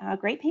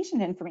great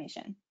patient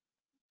information.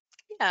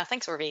 Yeah,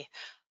 thanks, Orby.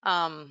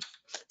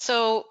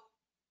 So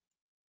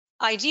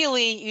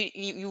ideally,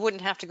 you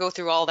wouldn't have to go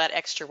through all that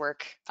extra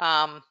work,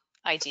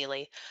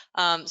 ideally.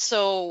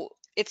 So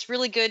it's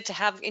really good to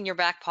have in your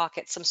back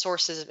pocket some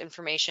sources of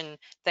information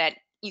that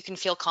you can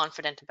feel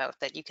confident about,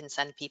 that you can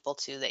send people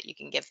to, that you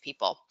can give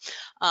people.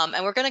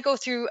 And we're going to go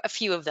through a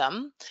few of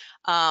them.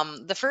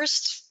 The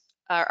first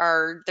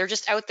they're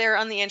just out there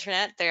on the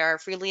internet. They are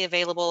freely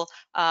available.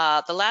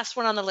 The last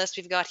one on the list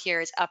we've got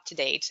here is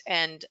UpToDate.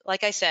 And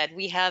like I said,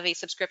 we have a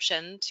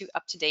subscription to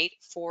UpToDate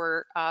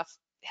for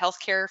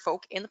healthcare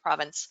folk in the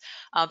province,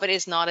 but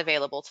is not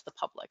available to the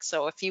public.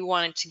 So if you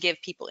wanted to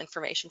give people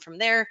information from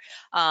there,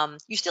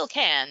 you still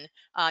can.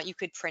 You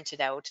could print it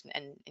out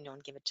and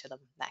give it to them,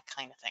 that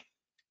kind of thing.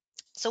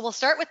 So we'll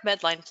start with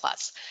Medline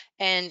Plus,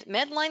 and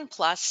Medline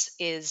Plus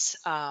is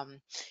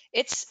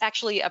it's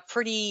actually a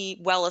pretty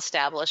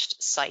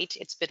well-established site.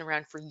 It's been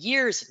around for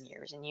years and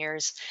years and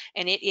years,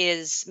 and it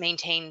is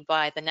maintained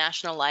by the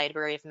National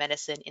Library of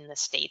Medicine in the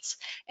States,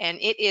 and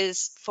it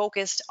is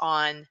focused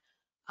on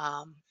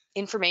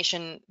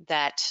information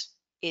that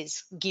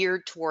is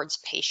geared towards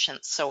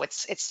patients. So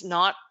it's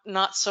not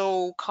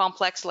so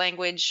complex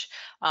language,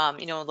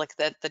 like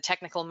the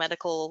technical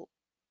medical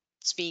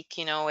speak.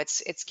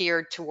 It's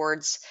geared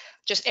towards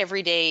just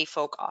everyday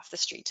folk off the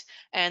street,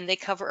 and they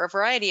cover a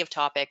variety of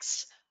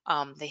topics.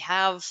 They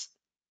have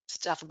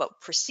stuff about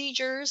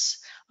procedures.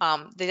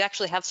 They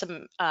actually have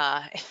some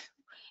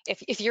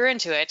if you're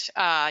into it,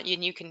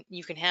 you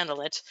can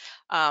handle it.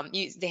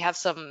 They have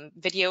some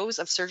videos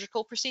of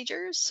surgical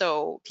procedures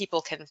so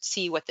people can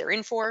see what they're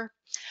in for.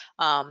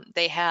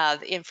 They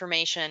have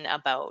information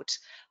about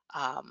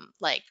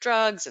like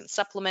drugs and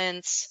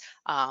supplements,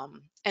 and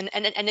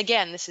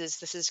again, this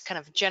is kind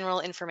of general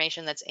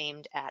information that's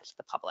aimed at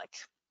the public.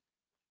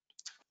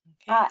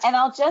 Okay. And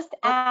I'll just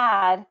Oh,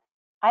 add,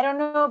 I don't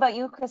know about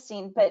you,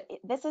 Christine, but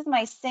this is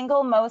my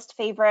single most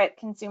favorite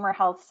consumer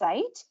health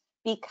site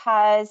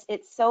because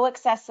it's so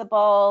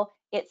accessible,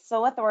 it's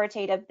so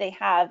authoritative, they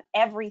have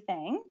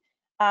everything.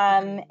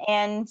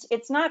 And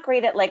it's not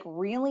great at like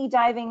really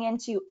diving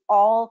into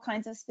all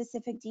kinds of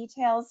specific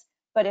details,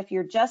 but if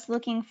you're just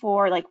looking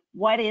for like,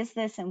 what is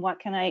this and what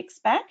can I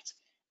expect?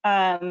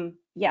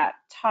 Yeah,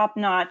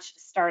 top-notch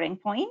starting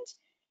point.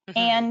 mhm.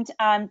 And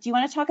do you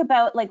want to talk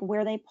about like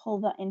where they pull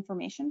the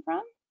information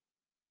from?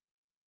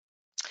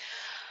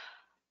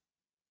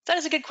 That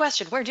is a good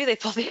question. Where do they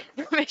pull the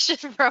information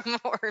from, Yeah.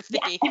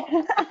 Orby?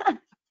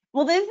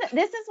 Well,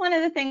 this is one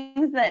of the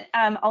things that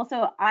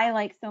also I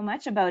like so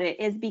much about it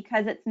is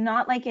because it's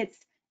not like it's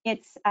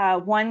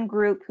one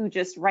group who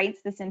just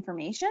writes this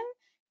information,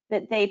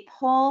 that they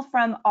pull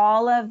from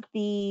all of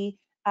the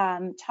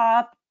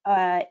top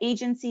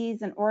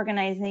agencies and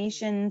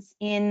organizations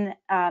in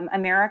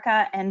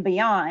America and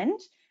beyond,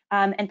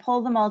 and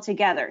pull them all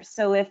together.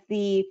 So if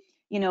the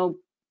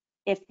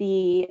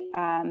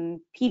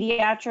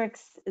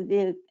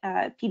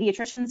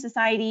Pediatrician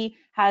Society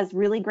has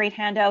really great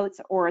handouts,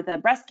 or the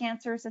Breast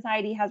Cancer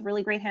Society has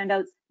really great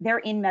handouts, they're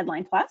in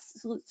Medline Plus.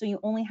 So you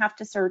only have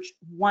to search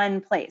one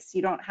place.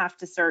 You don't have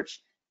to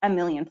search a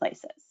million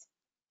places.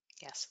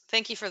 Yes,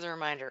 thank you for the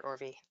reminder,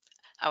 Orby.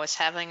 I was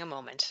having a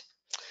moment.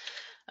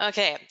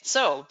 Okay,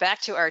 so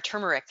back to our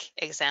turmeric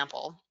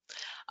example.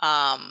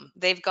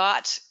 They've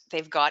got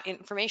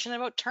information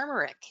about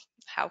turmeric.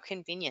 How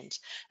convenient.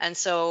 And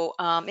so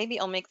maybe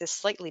I'll make this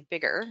slightly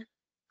bigger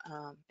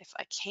if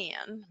I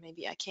can.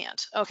 Maybe I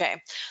can't.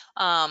 Okay,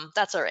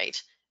 that's all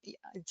right.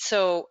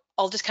 So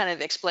I'll just kind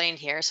of explain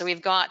here. So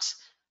we've got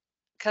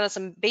kind of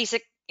some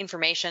basic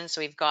information.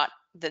 So we've got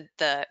the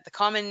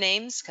common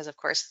names, because of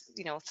course,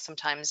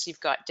 sometimes you've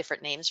got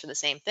different names for the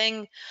same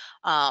thing.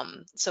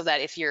 So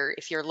that if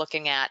you're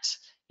looking at,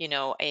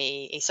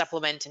 a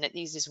supplement and it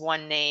uses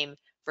one name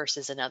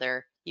versus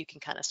another, you can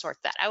kind of sort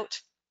that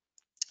out.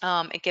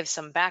 It gives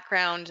some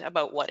background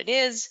about what it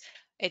is.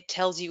 It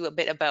tells you a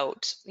bit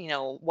about,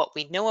 what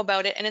we know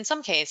about it. And in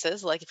some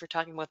cases, like if you're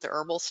talking about the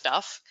herbal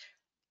stuff,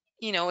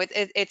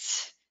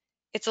 it's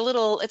a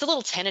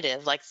little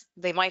tentative. Like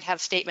they might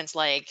have statements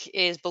like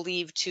is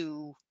believed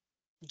to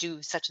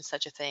do such and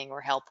such a thing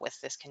or help with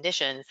this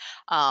condition.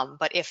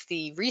 But if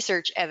the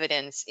research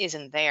evidence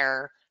isn't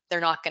there,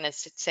 they're not going to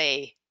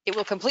say it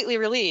will completely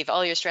relieve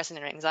all your stress and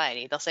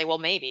anxiety. They'll say, well,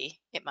 maybe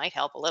it might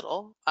help a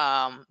little,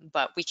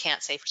 but we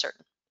can't say for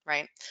certain,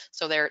 right?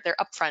 So they're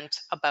upfront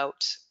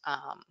about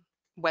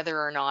whether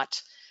or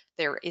not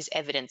there is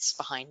evidence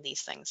behind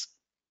these things.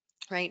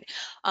 right?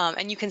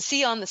 And you can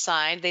see on the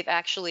side, they've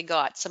actually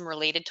got some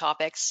related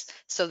topics.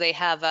 So they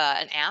have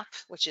an app,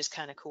 which is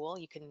kind of cool.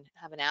 You can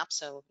have an app.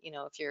 So,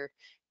 if you're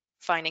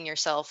finding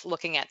yourself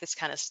looking at this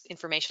kind of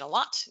information a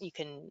lot, you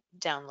can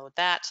download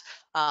that.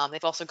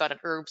 They've also got an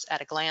herbs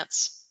at a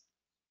glance.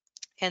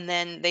 And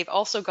then they've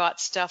also got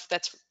stuff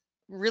that's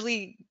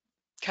really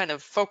kind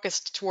of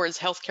focused towards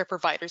healthcare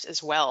providers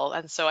as well.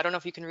 And so I don't know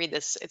if you can read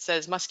this. It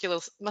says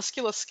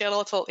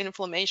musculoskeletal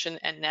inflammation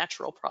and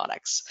natural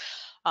products.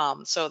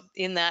 So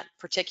in that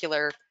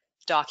particular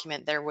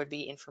document, there would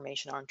be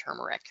information on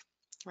turmeric,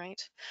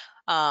 right?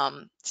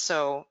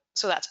 So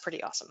that's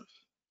pretty awesome.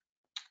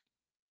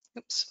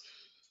 Oops.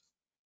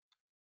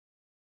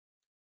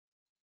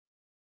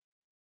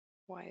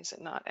 Why is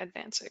it not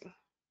advancing?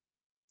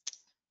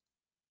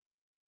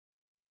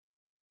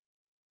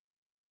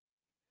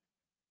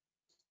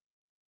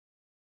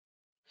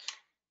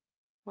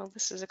 Well,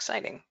 this is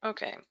exciting.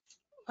 Okay,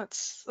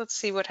 let's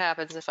see what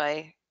happens if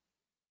I.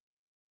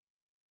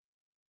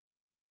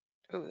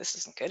 Oh, this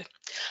isn't good.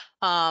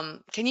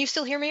 Can you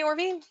still hear me,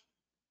 Orvi?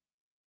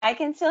 I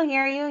can still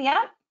hear you.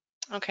 Yeah.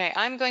 Okay,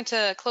 I'm going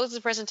to close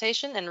the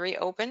presentation and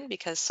reopen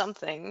because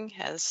something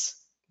has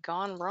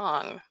gone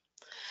wrong.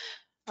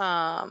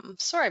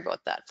 Sorry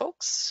about that,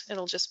 folks.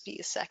 It'll just be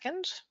a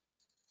second.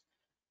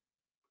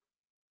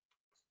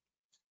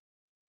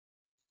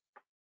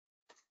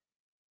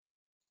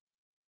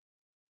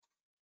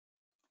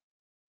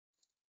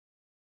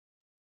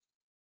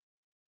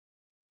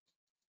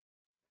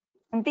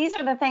 And these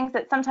are the things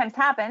that sometimes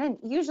happen. And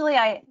usually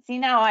I see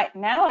now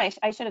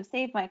I should have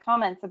saved my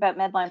comments about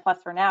Medline Plus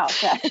for now.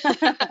 So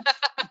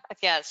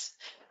Yes,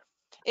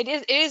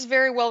 it is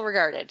very well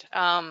regarded.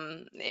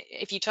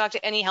 If you talk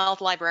to any health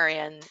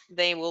librarian,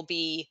 they will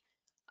be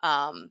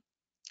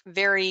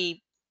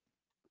very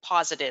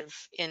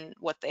positive in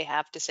what they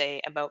have to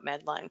say about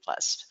Medline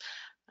Plus.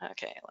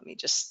 Okay, let me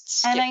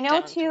just and skip I know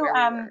down to too,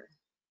 where we were.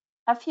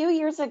 a few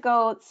years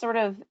ago, sort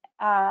of,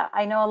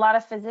 I know a lot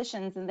of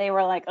physicians, and they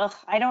were like, "Ugh,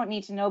 I don't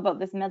need to know about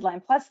this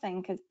Medline Plus thing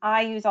because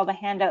I use all the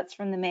handouts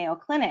from the Mayo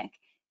Clinic."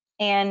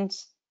 And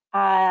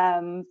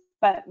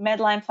but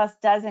Medline Plus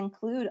does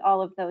include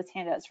all of those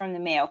handouts from the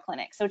Mayo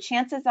Clinic. So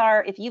chances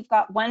are, if you've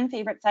got one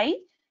favorite site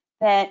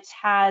that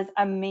has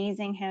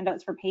amazing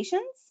handouts for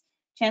patients,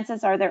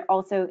 chances are they're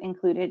also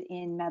included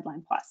in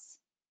Medline Plus.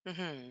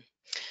 Hmm.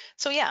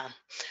 So yeah,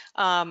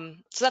 so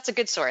that's a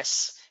good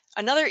source.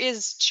 Another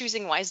is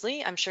choosing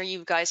wisely. I'm sure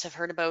you guys have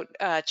heard about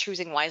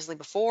choosing wisely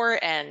before,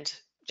 and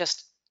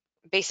just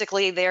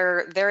basically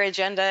their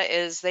agenda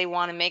is they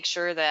want to make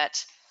sure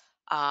that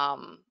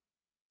um,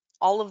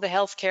 all of the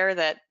healthcare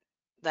that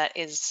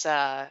is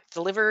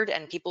delivered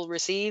and people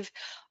receive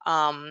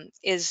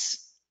is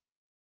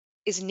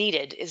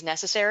needed, is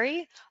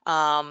necessary,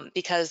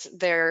 because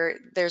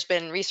there's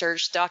been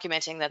research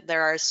documenting that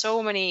there are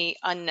so many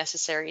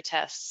unnecessary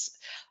tests,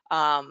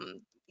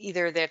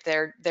 either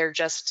that they're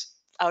just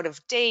out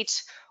of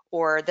date,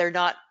 or they're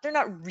not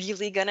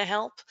really going to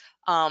help,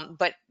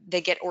 but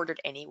they get ordered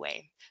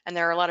anyway. And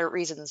there are a lot of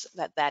reasons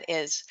that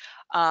is.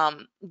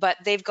 But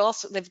they've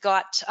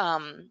got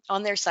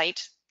on their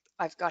site.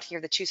 I've got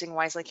here the Choosing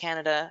Wisely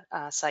Canada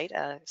site,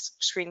 a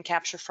screen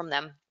capture from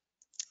them,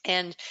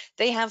 and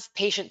they have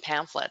patient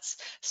pamphlets.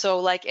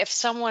 So like if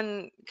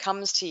someone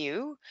comes to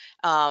you,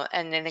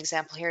 and an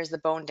example here is the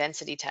bone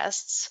density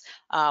tests,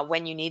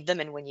 when you need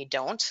them and when you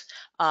don't.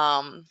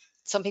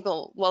 Some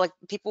people, well, like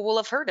people will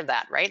have heard of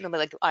that, right? And they'll be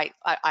like,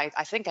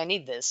 I think I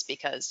need this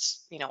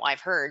because,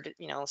 I've heard,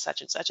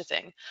 such and such a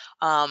thing.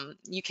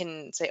 You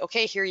can say,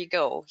 okay, here you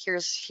go. Here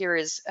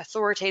is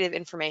authoritative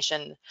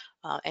information,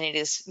 and it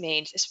is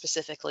made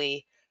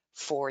specifically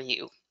for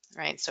you,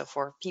 right? So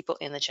for people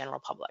in the general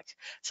public.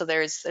 So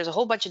there's a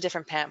whole bunch of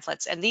different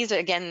pamphlets, and these are,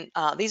 again,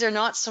 these are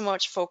not so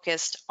much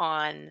focused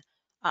on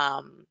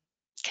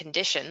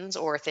conditions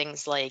or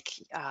things like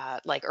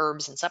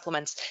herbs and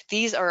supplements.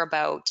 These are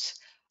about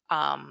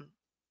um,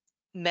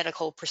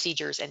 medical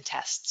procedures and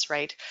tests,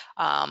 right?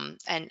 And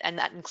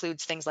that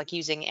includes things like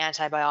using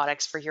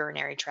antibiotics for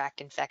urinary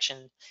tract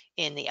infection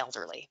in the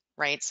elderly,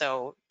 right?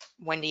 So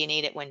when do you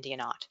need it? When do you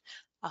not?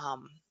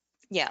 Um,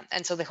 yeah,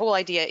 and so the whole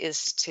idea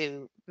is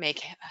to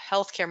make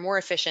healthcare more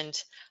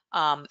efficient,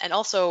 and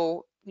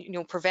also,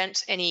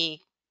 prevent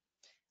any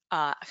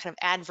kind of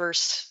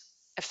adverse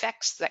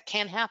effects that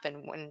can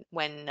happen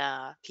when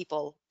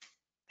people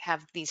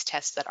have these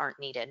tests that aren't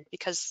needed,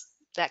 because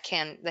that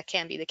can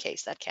be the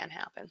case. That can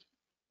happen.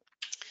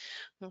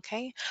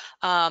 Okay.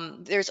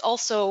 There's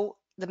also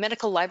the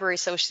Medical Library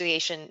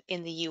Association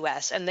in the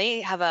US, and they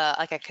have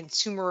a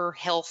consumer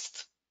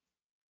health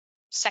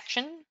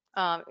section,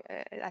 I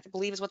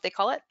believe is what they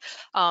call it.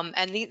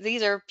 And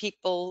these are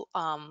people,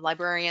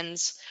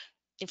 librarians,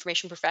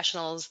 information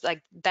professionals,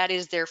 like that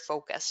is their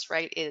focus,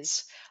 right?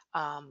 Is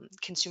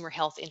consumer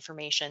health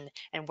information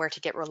and where to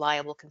get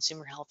reliable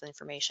consumer health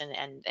information,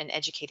 and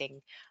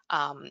educating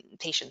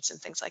patients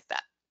and things like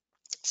that.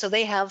 So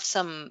they have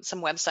some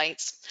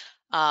websites,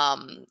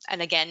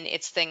 and again,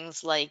 it's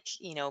things like,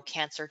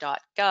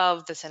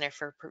 cancer.gov, the Center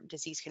for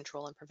Disease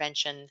Control and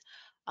Prevention,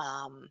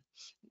 um,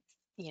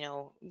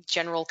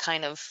 general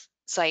kind of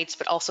sites,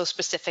 but also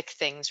specific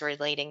things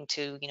relating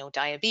to,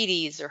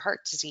 diabetes or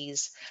heart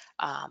disease,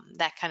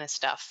 that kind of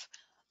stuff.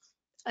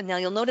 And now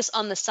you'll notice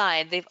on the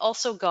side, they've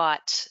also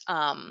got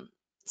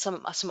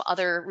some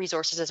other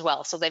resources as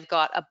well. So they've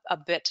got a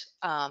bit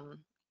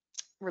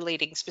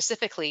relating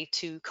specifically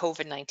to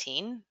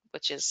COVID-19,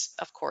 which is,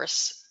 of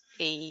course,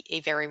 a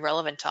very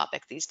relevant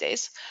topic these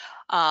days.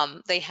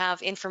 They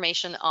have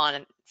information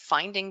on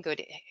finding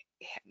good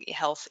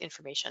health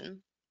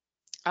information.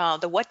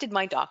 The what did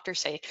my doctor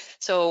say?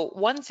 So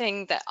one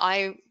thing that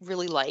I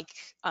really like,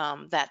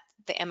 that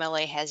the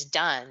MLA has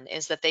done,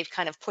 is that they've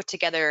kind of put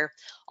together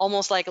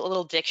almost like a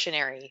little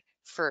dictionary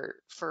for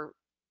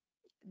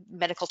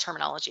medical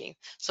terminology.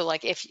 So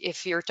like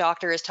if your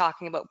doctor is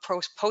talking about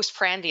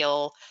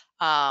postprandial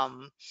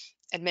um,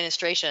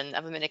 administration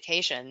of a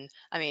medication,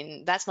 I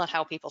mean, that's not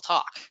how people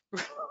talk,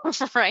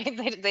 right?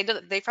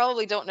 They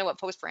probably don't know what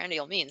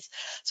postprandial means,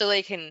 so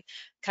they can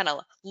kind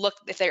of look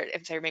if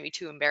they're maybe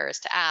too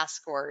embarrassed to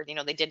ask, or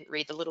they didn't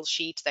read the little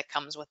sheet that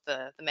comes with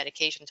the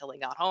medication until they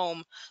got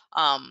home.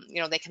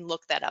 They can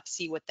look that up,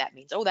 see what that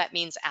means. Oh, that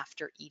means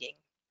after eating,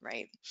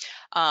 right?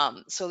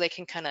 So they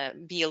can kind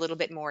of be a little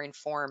bit more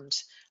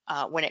informed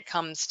when it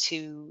comes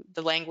to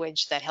the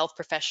language that health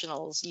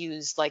professionals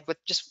use, like with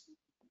just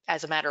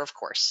as a matter of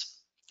course,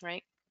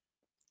 right?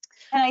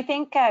 And I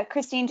think,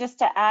 Christine, just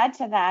to add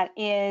to that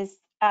is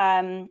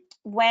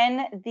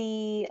when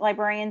the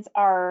librarians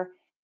are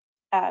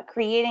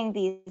creating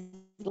these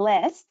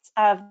lists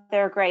of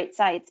their great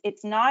sites,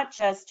 it's not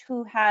just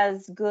who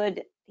has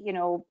good,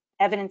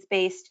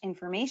 evidence-based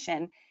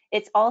information.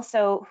 It's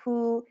also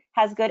who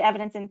has good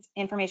evidence and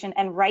information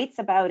and writes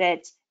about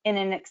it in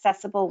an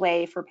accessible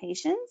way for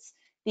patients,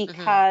 Hmm.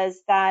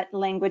 because that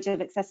language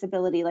of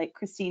accessibility, like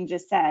Christine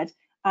just said,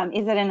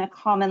 is it in a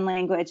common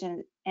language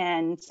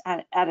and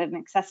at an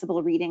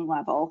accessible reading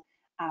level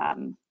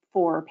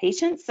for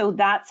patients. So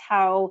that's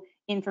how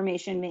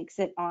information makes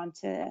it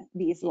onto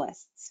these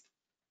lists.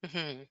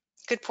 Hmm.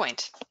 Good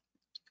point.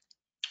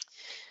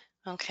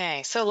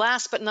 Okay, so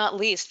last but not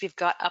least, we've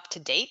got up to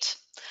date.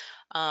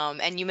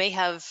 And you may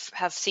have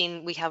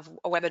seen we have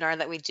a webinar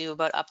that we do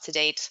about up to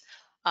date.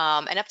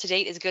 And up to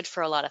date is good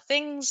for a lot of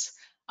things.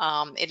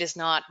 It is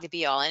not the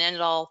be all and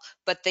end all,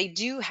 but they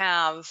do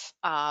have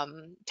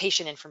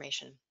patient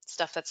information,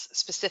 stuff that's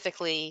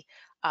specifically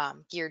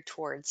geared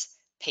towards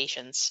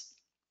patients.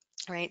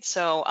 Right,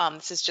 so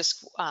this is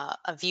just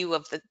a view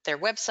of their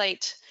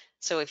website.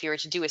 So if you were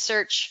to do a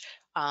search,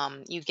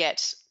 you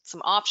get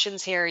some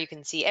options here. You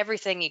can see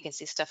everything. You can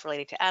see stuff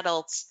related to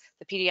adults,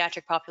 the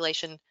pediatric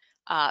population,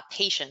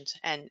 patient,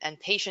 and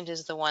patient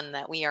is the one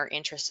that we are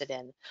interested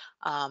in.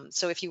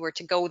 So if you were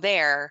to go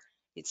there,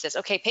 it says,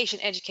 okay,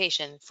 patient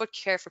education, foot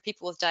care for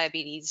people with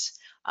diabetes,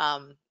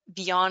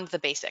 beyond the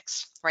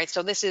basics, right?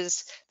 So this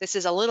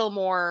is a little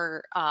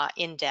more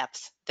in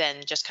depth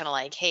than just kind of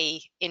like,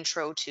 hey,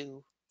 intro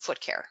to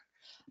foot care.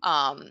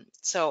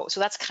 So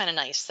that's kind of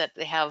nice that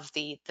they have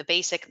the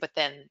basic, but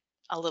then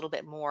a little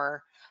bit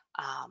more,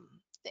 um,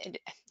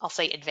 I'll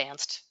say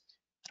advanced.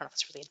 I don't know if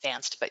it's really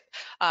advanced, but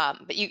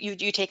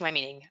you take my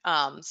meaning.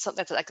 So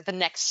that's like the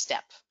next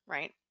step,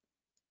 right?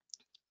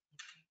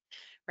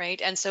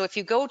 Right. And so if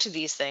you go to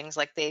these things,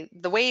 like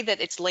the way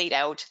that it's laid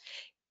out,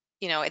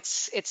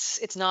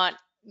 it's not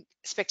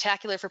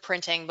spectacular for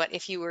printing, but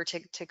if you were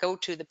to go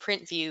to the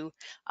print view,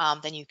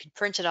 then you can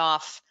print it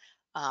off.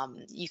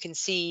 You can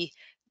see,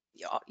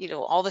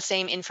 all the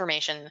same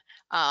information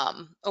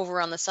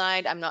over on the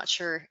side. I'm not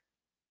sure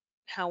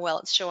how well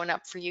it's showing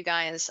up for you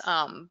guys,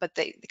 but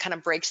they it kind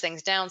of breaks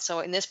things down. So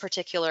in this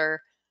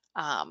particular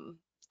um,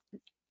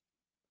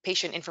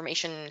 patient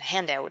information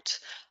handout,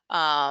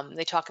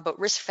 they talk about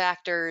risk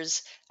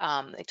factors,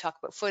 they talk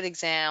about foot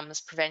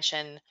exams,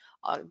 prevention,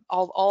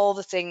 all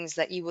the things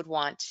that you would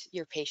want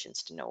your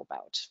patients to know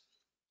about.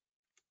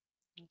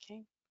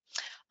 Okay.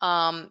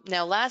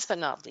 Now, last but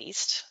not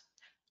least,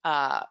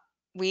 uh,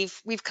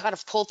 we've kind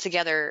of pulled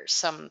together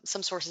some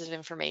sources of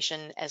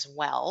information as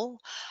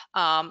well.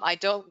 I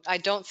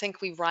don't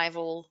think we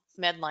rival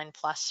Medline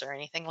Plus or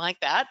anything like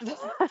that,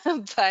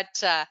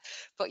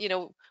 but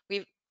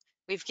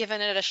we've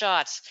given it a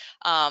shot.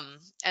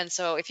 And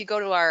so if you go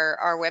to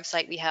our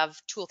website, we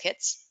have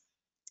toolkits,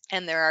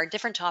 and there are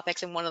different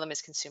topics, and one of them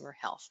is consumer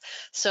health.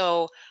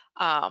 So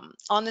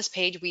on this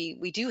page,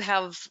 we do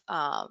have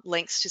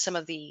links to some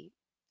of the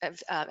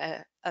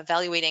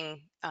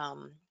evaluating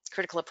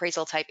critical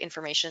appraisal type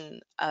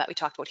information that we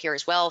talked about here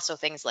as well. So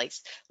things like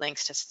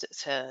links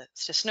to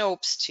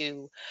Snopes,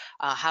 to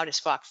how to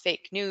spot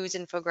fake news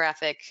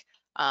infographic,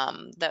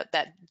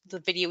 that the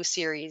video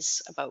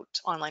series about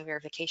online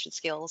verification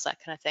skills, that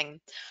kind of thing.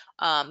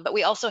 But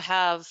we also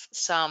have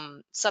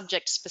some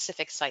subject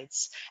specific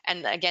sites.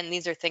 And again,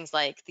 these are things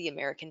like the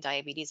American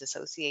Diabetes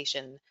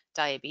Association,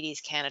 Diabetes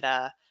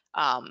Canada,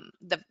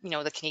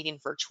 the Canadian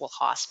Virtual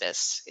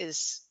Hospice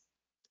is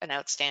an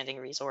outstanding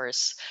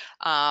resource.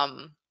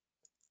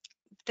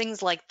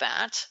 Things like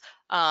that.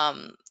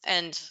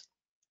 And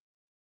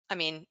I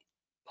mean,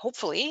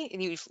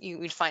 hopefully you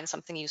would find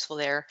something useful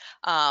there.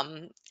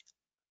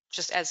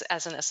 just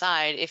as an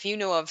aside, if you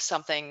know of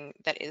something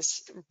that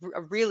is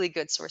a really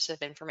good source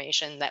of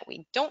information that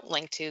we don't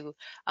link to,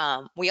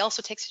 we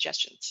also take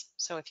suggestions.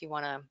 So if you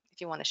wanna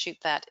shoot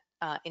that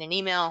in an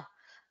email,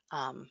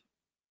 um,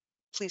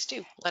 please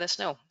do let us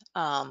know.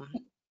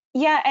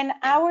 Yeah, and Yeah.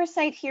 our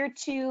site here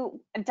too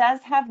does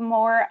have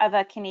more of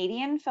a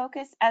Canadian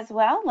focus as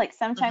well. Like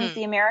sometimes Hmm.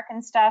 the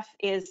American stuff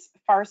is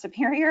far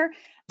superior,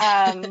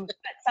 but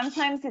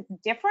sometimes it's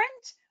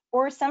different,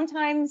 or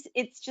sometimes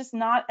it's just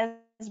not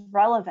as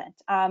relevant.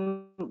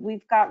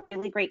 We've got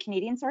really great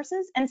Canadian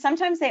sources, and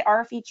sometimes they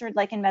are featured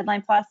like in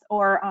Medline Plus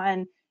or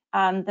on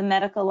the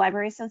Medical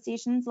Library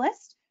Association's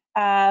list,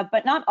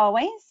 but not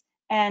always.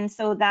 And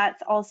so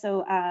that's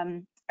also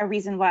a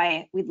reason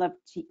why we'd love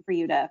for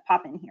you to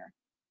pop in here.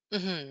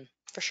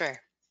 For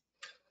sure.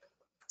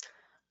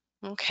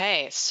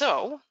 Okay,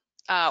 so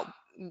uh,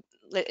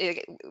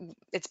 it,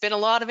 has been a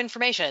lot of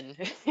information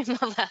in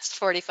the last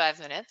 45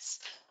 minutes.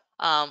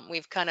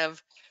 We've kind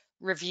of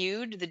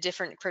reviewed the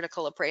different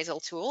critical appraisal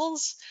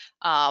tools.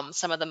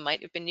 Some of them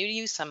might have been new to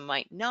you, some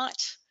might not.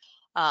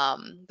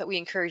 But we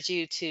encourage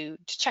you to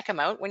check them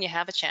out when you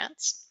have a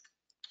chance.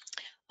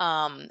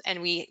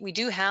 And we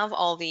do have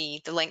all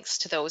the links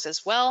to those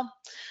as well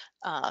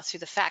through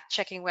the fact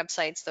checking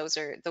websites.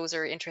 Those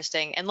are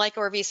interesting. And like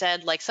Orvi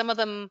said, like some of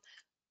them,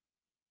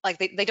 like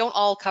they don't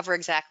all cover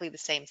exactly the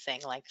same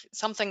thing. Like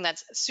something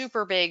that's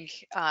super big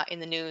in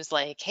the news,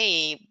 like,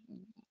 hey,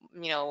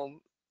 you know,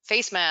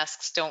 face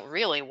masks don't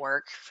really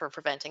work for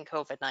preventing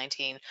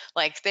COVID-19.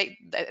 Like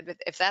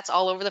if that's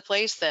all over the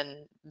place,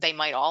 then they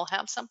might all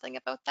have something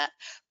about that.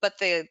 But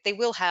they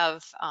will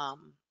have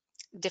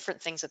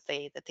different things that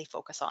they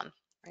focus on,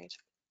 right?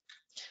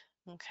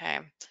 Okay.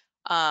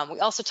 We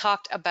also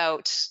talked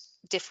about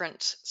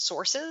different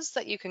sources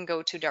that you can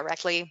go to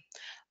directly.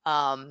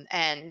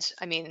 And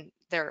I mean,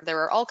 there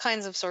are all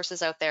kinds of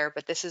sources out there,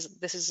 but this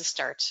is a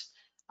start.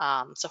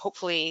 So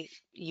hopefully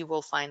you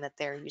will find that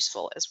they're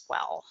useful as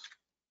well.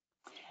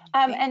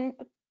 Okay. And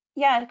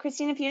yeah,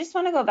 Christine, if you just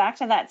want to go back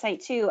to that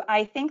site too,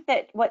 I think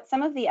that what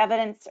some of the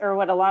evidence or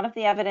what a lot of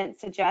the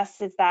evidence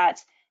suggests is that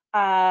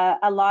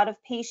a lot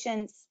of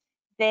patients,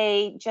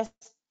 they just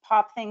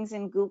pop things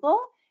in Google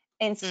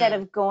instead Mm,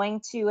 of going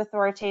to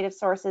authoritative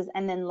sources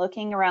and then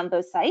looking around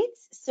those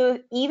sites. So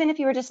even if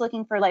you were just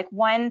looking for like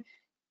one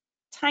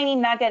tiny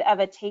nugget of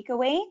a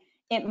takeaway,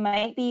 it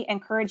might be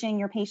encouraging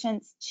your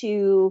patients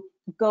to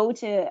go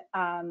to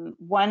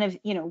one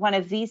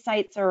of these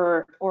sites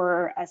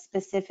or a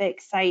specific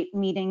site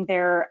meeting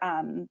their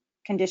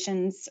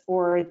conditions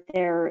or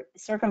their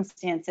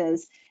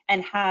circumstances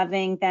and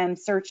having them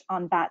search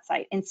on that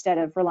site instead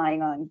of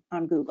relying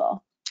on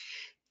Google.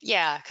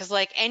 yeah, because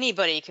like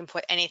anybody can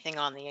put anything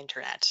on the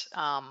internet.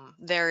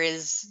 There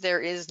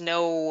is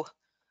no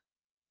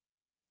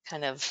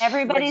kind of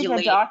Everybody's a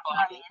regulating doctor on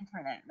body. the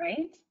internet,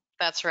 right?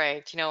 That's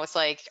right. It's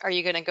like, are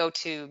you going to go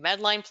to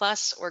Medline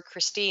Plus or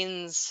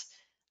Christine's,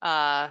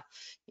 uh,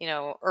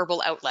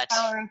 herbal outlet?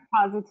 Power of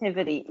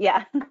positivity.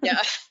 Yeah.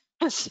 Yeah.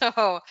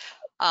 So,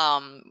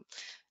 um,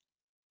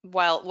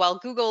 while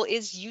Google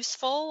is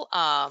useful,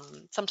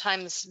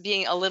 sometimes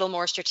being a little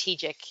more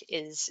strategic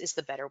is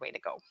the better way to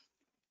go.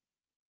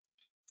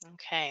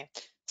 Okay.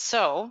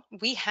 So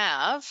we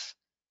have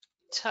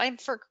time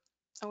for,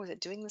 oh, is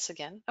it doing this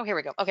again? Oh, here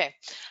we go. Okay.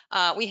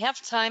 We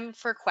have time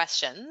for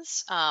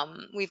questions.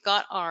 We've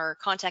got our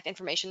contact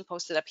information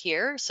posted up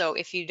here. So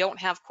if you don't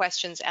have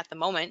questions at the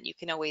moment, you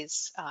can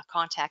always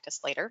contact us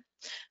later.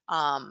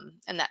 And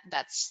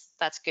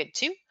that's good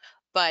too.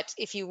 But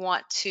if you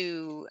want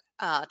to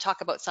talk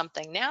about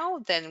something now,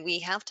 then we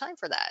have time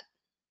for that.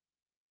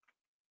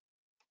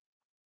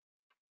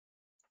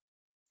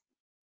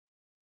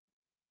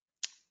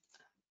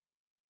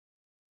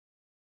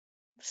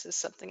 This is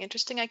something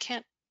interesting.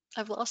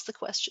 I've lost the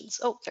questions.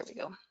 Oh, there we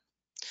go.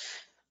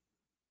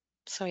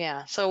 So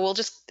yeah, so we'll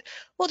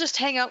just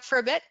hang out for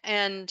a bit,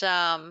 and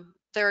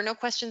there are no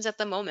questions at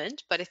the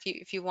moment. But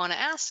if you want to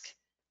ask,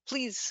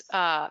 please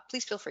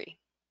feel free.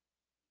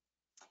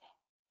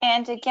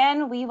 And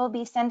again, we will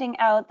be sending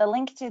out the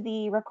link to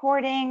the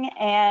recording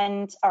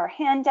and our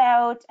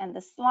handout and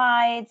the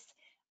slides.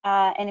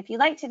 And if you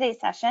like today's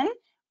session,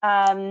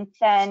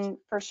 then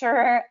for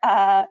sure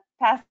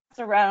pass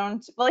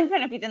around. Well,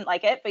 even if you didn't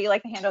like it, but you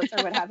like the handouts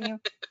or what have you,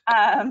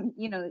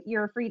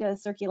 you're free to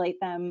circulate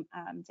them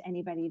to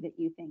anybody that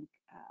you think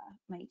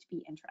might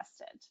be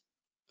interested.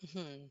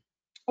 Hmm.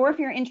 Or if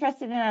you're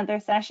interested in other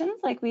sessions,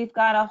 like we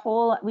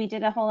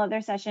did a whole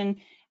other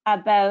session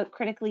about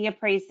critically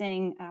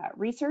appraising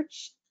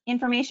research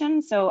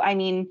information. So, I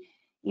mean,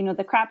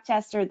 the CRAP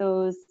tests are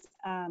those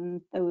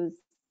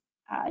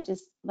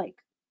just like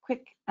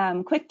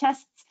quick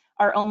tests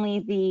are only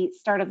the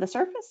start of the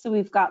surface. So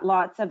we've got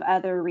lots of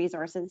other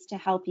resources to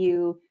help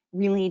you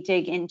really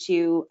dig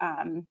into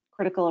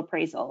critical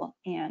appraisal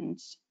and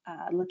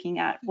looking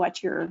at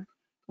what you're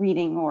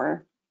reading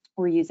or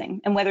using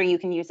and whether you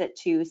can use it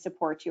to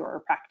support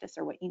your practice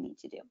or what you need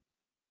to do.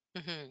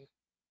 Hmm.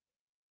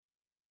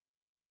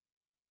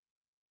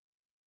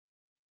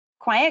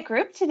 Quiet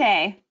group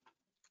today.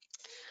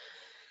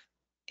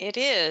 It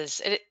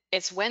is.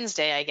 It's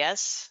Wednesday, I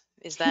guess.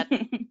 Is that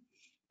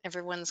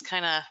everyone's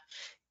kind of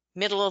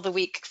middle of the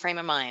week frame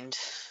of mind?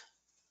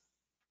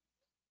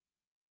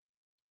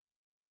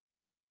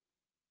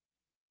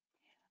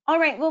 All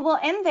right, well, we'll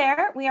end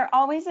there. We are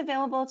always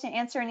available to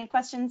answer any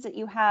questions that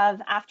you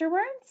have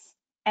afterwards.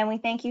 And we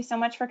thank you so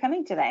much for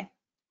coming today.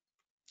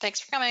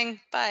 Thanks for coming.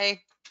 Bye.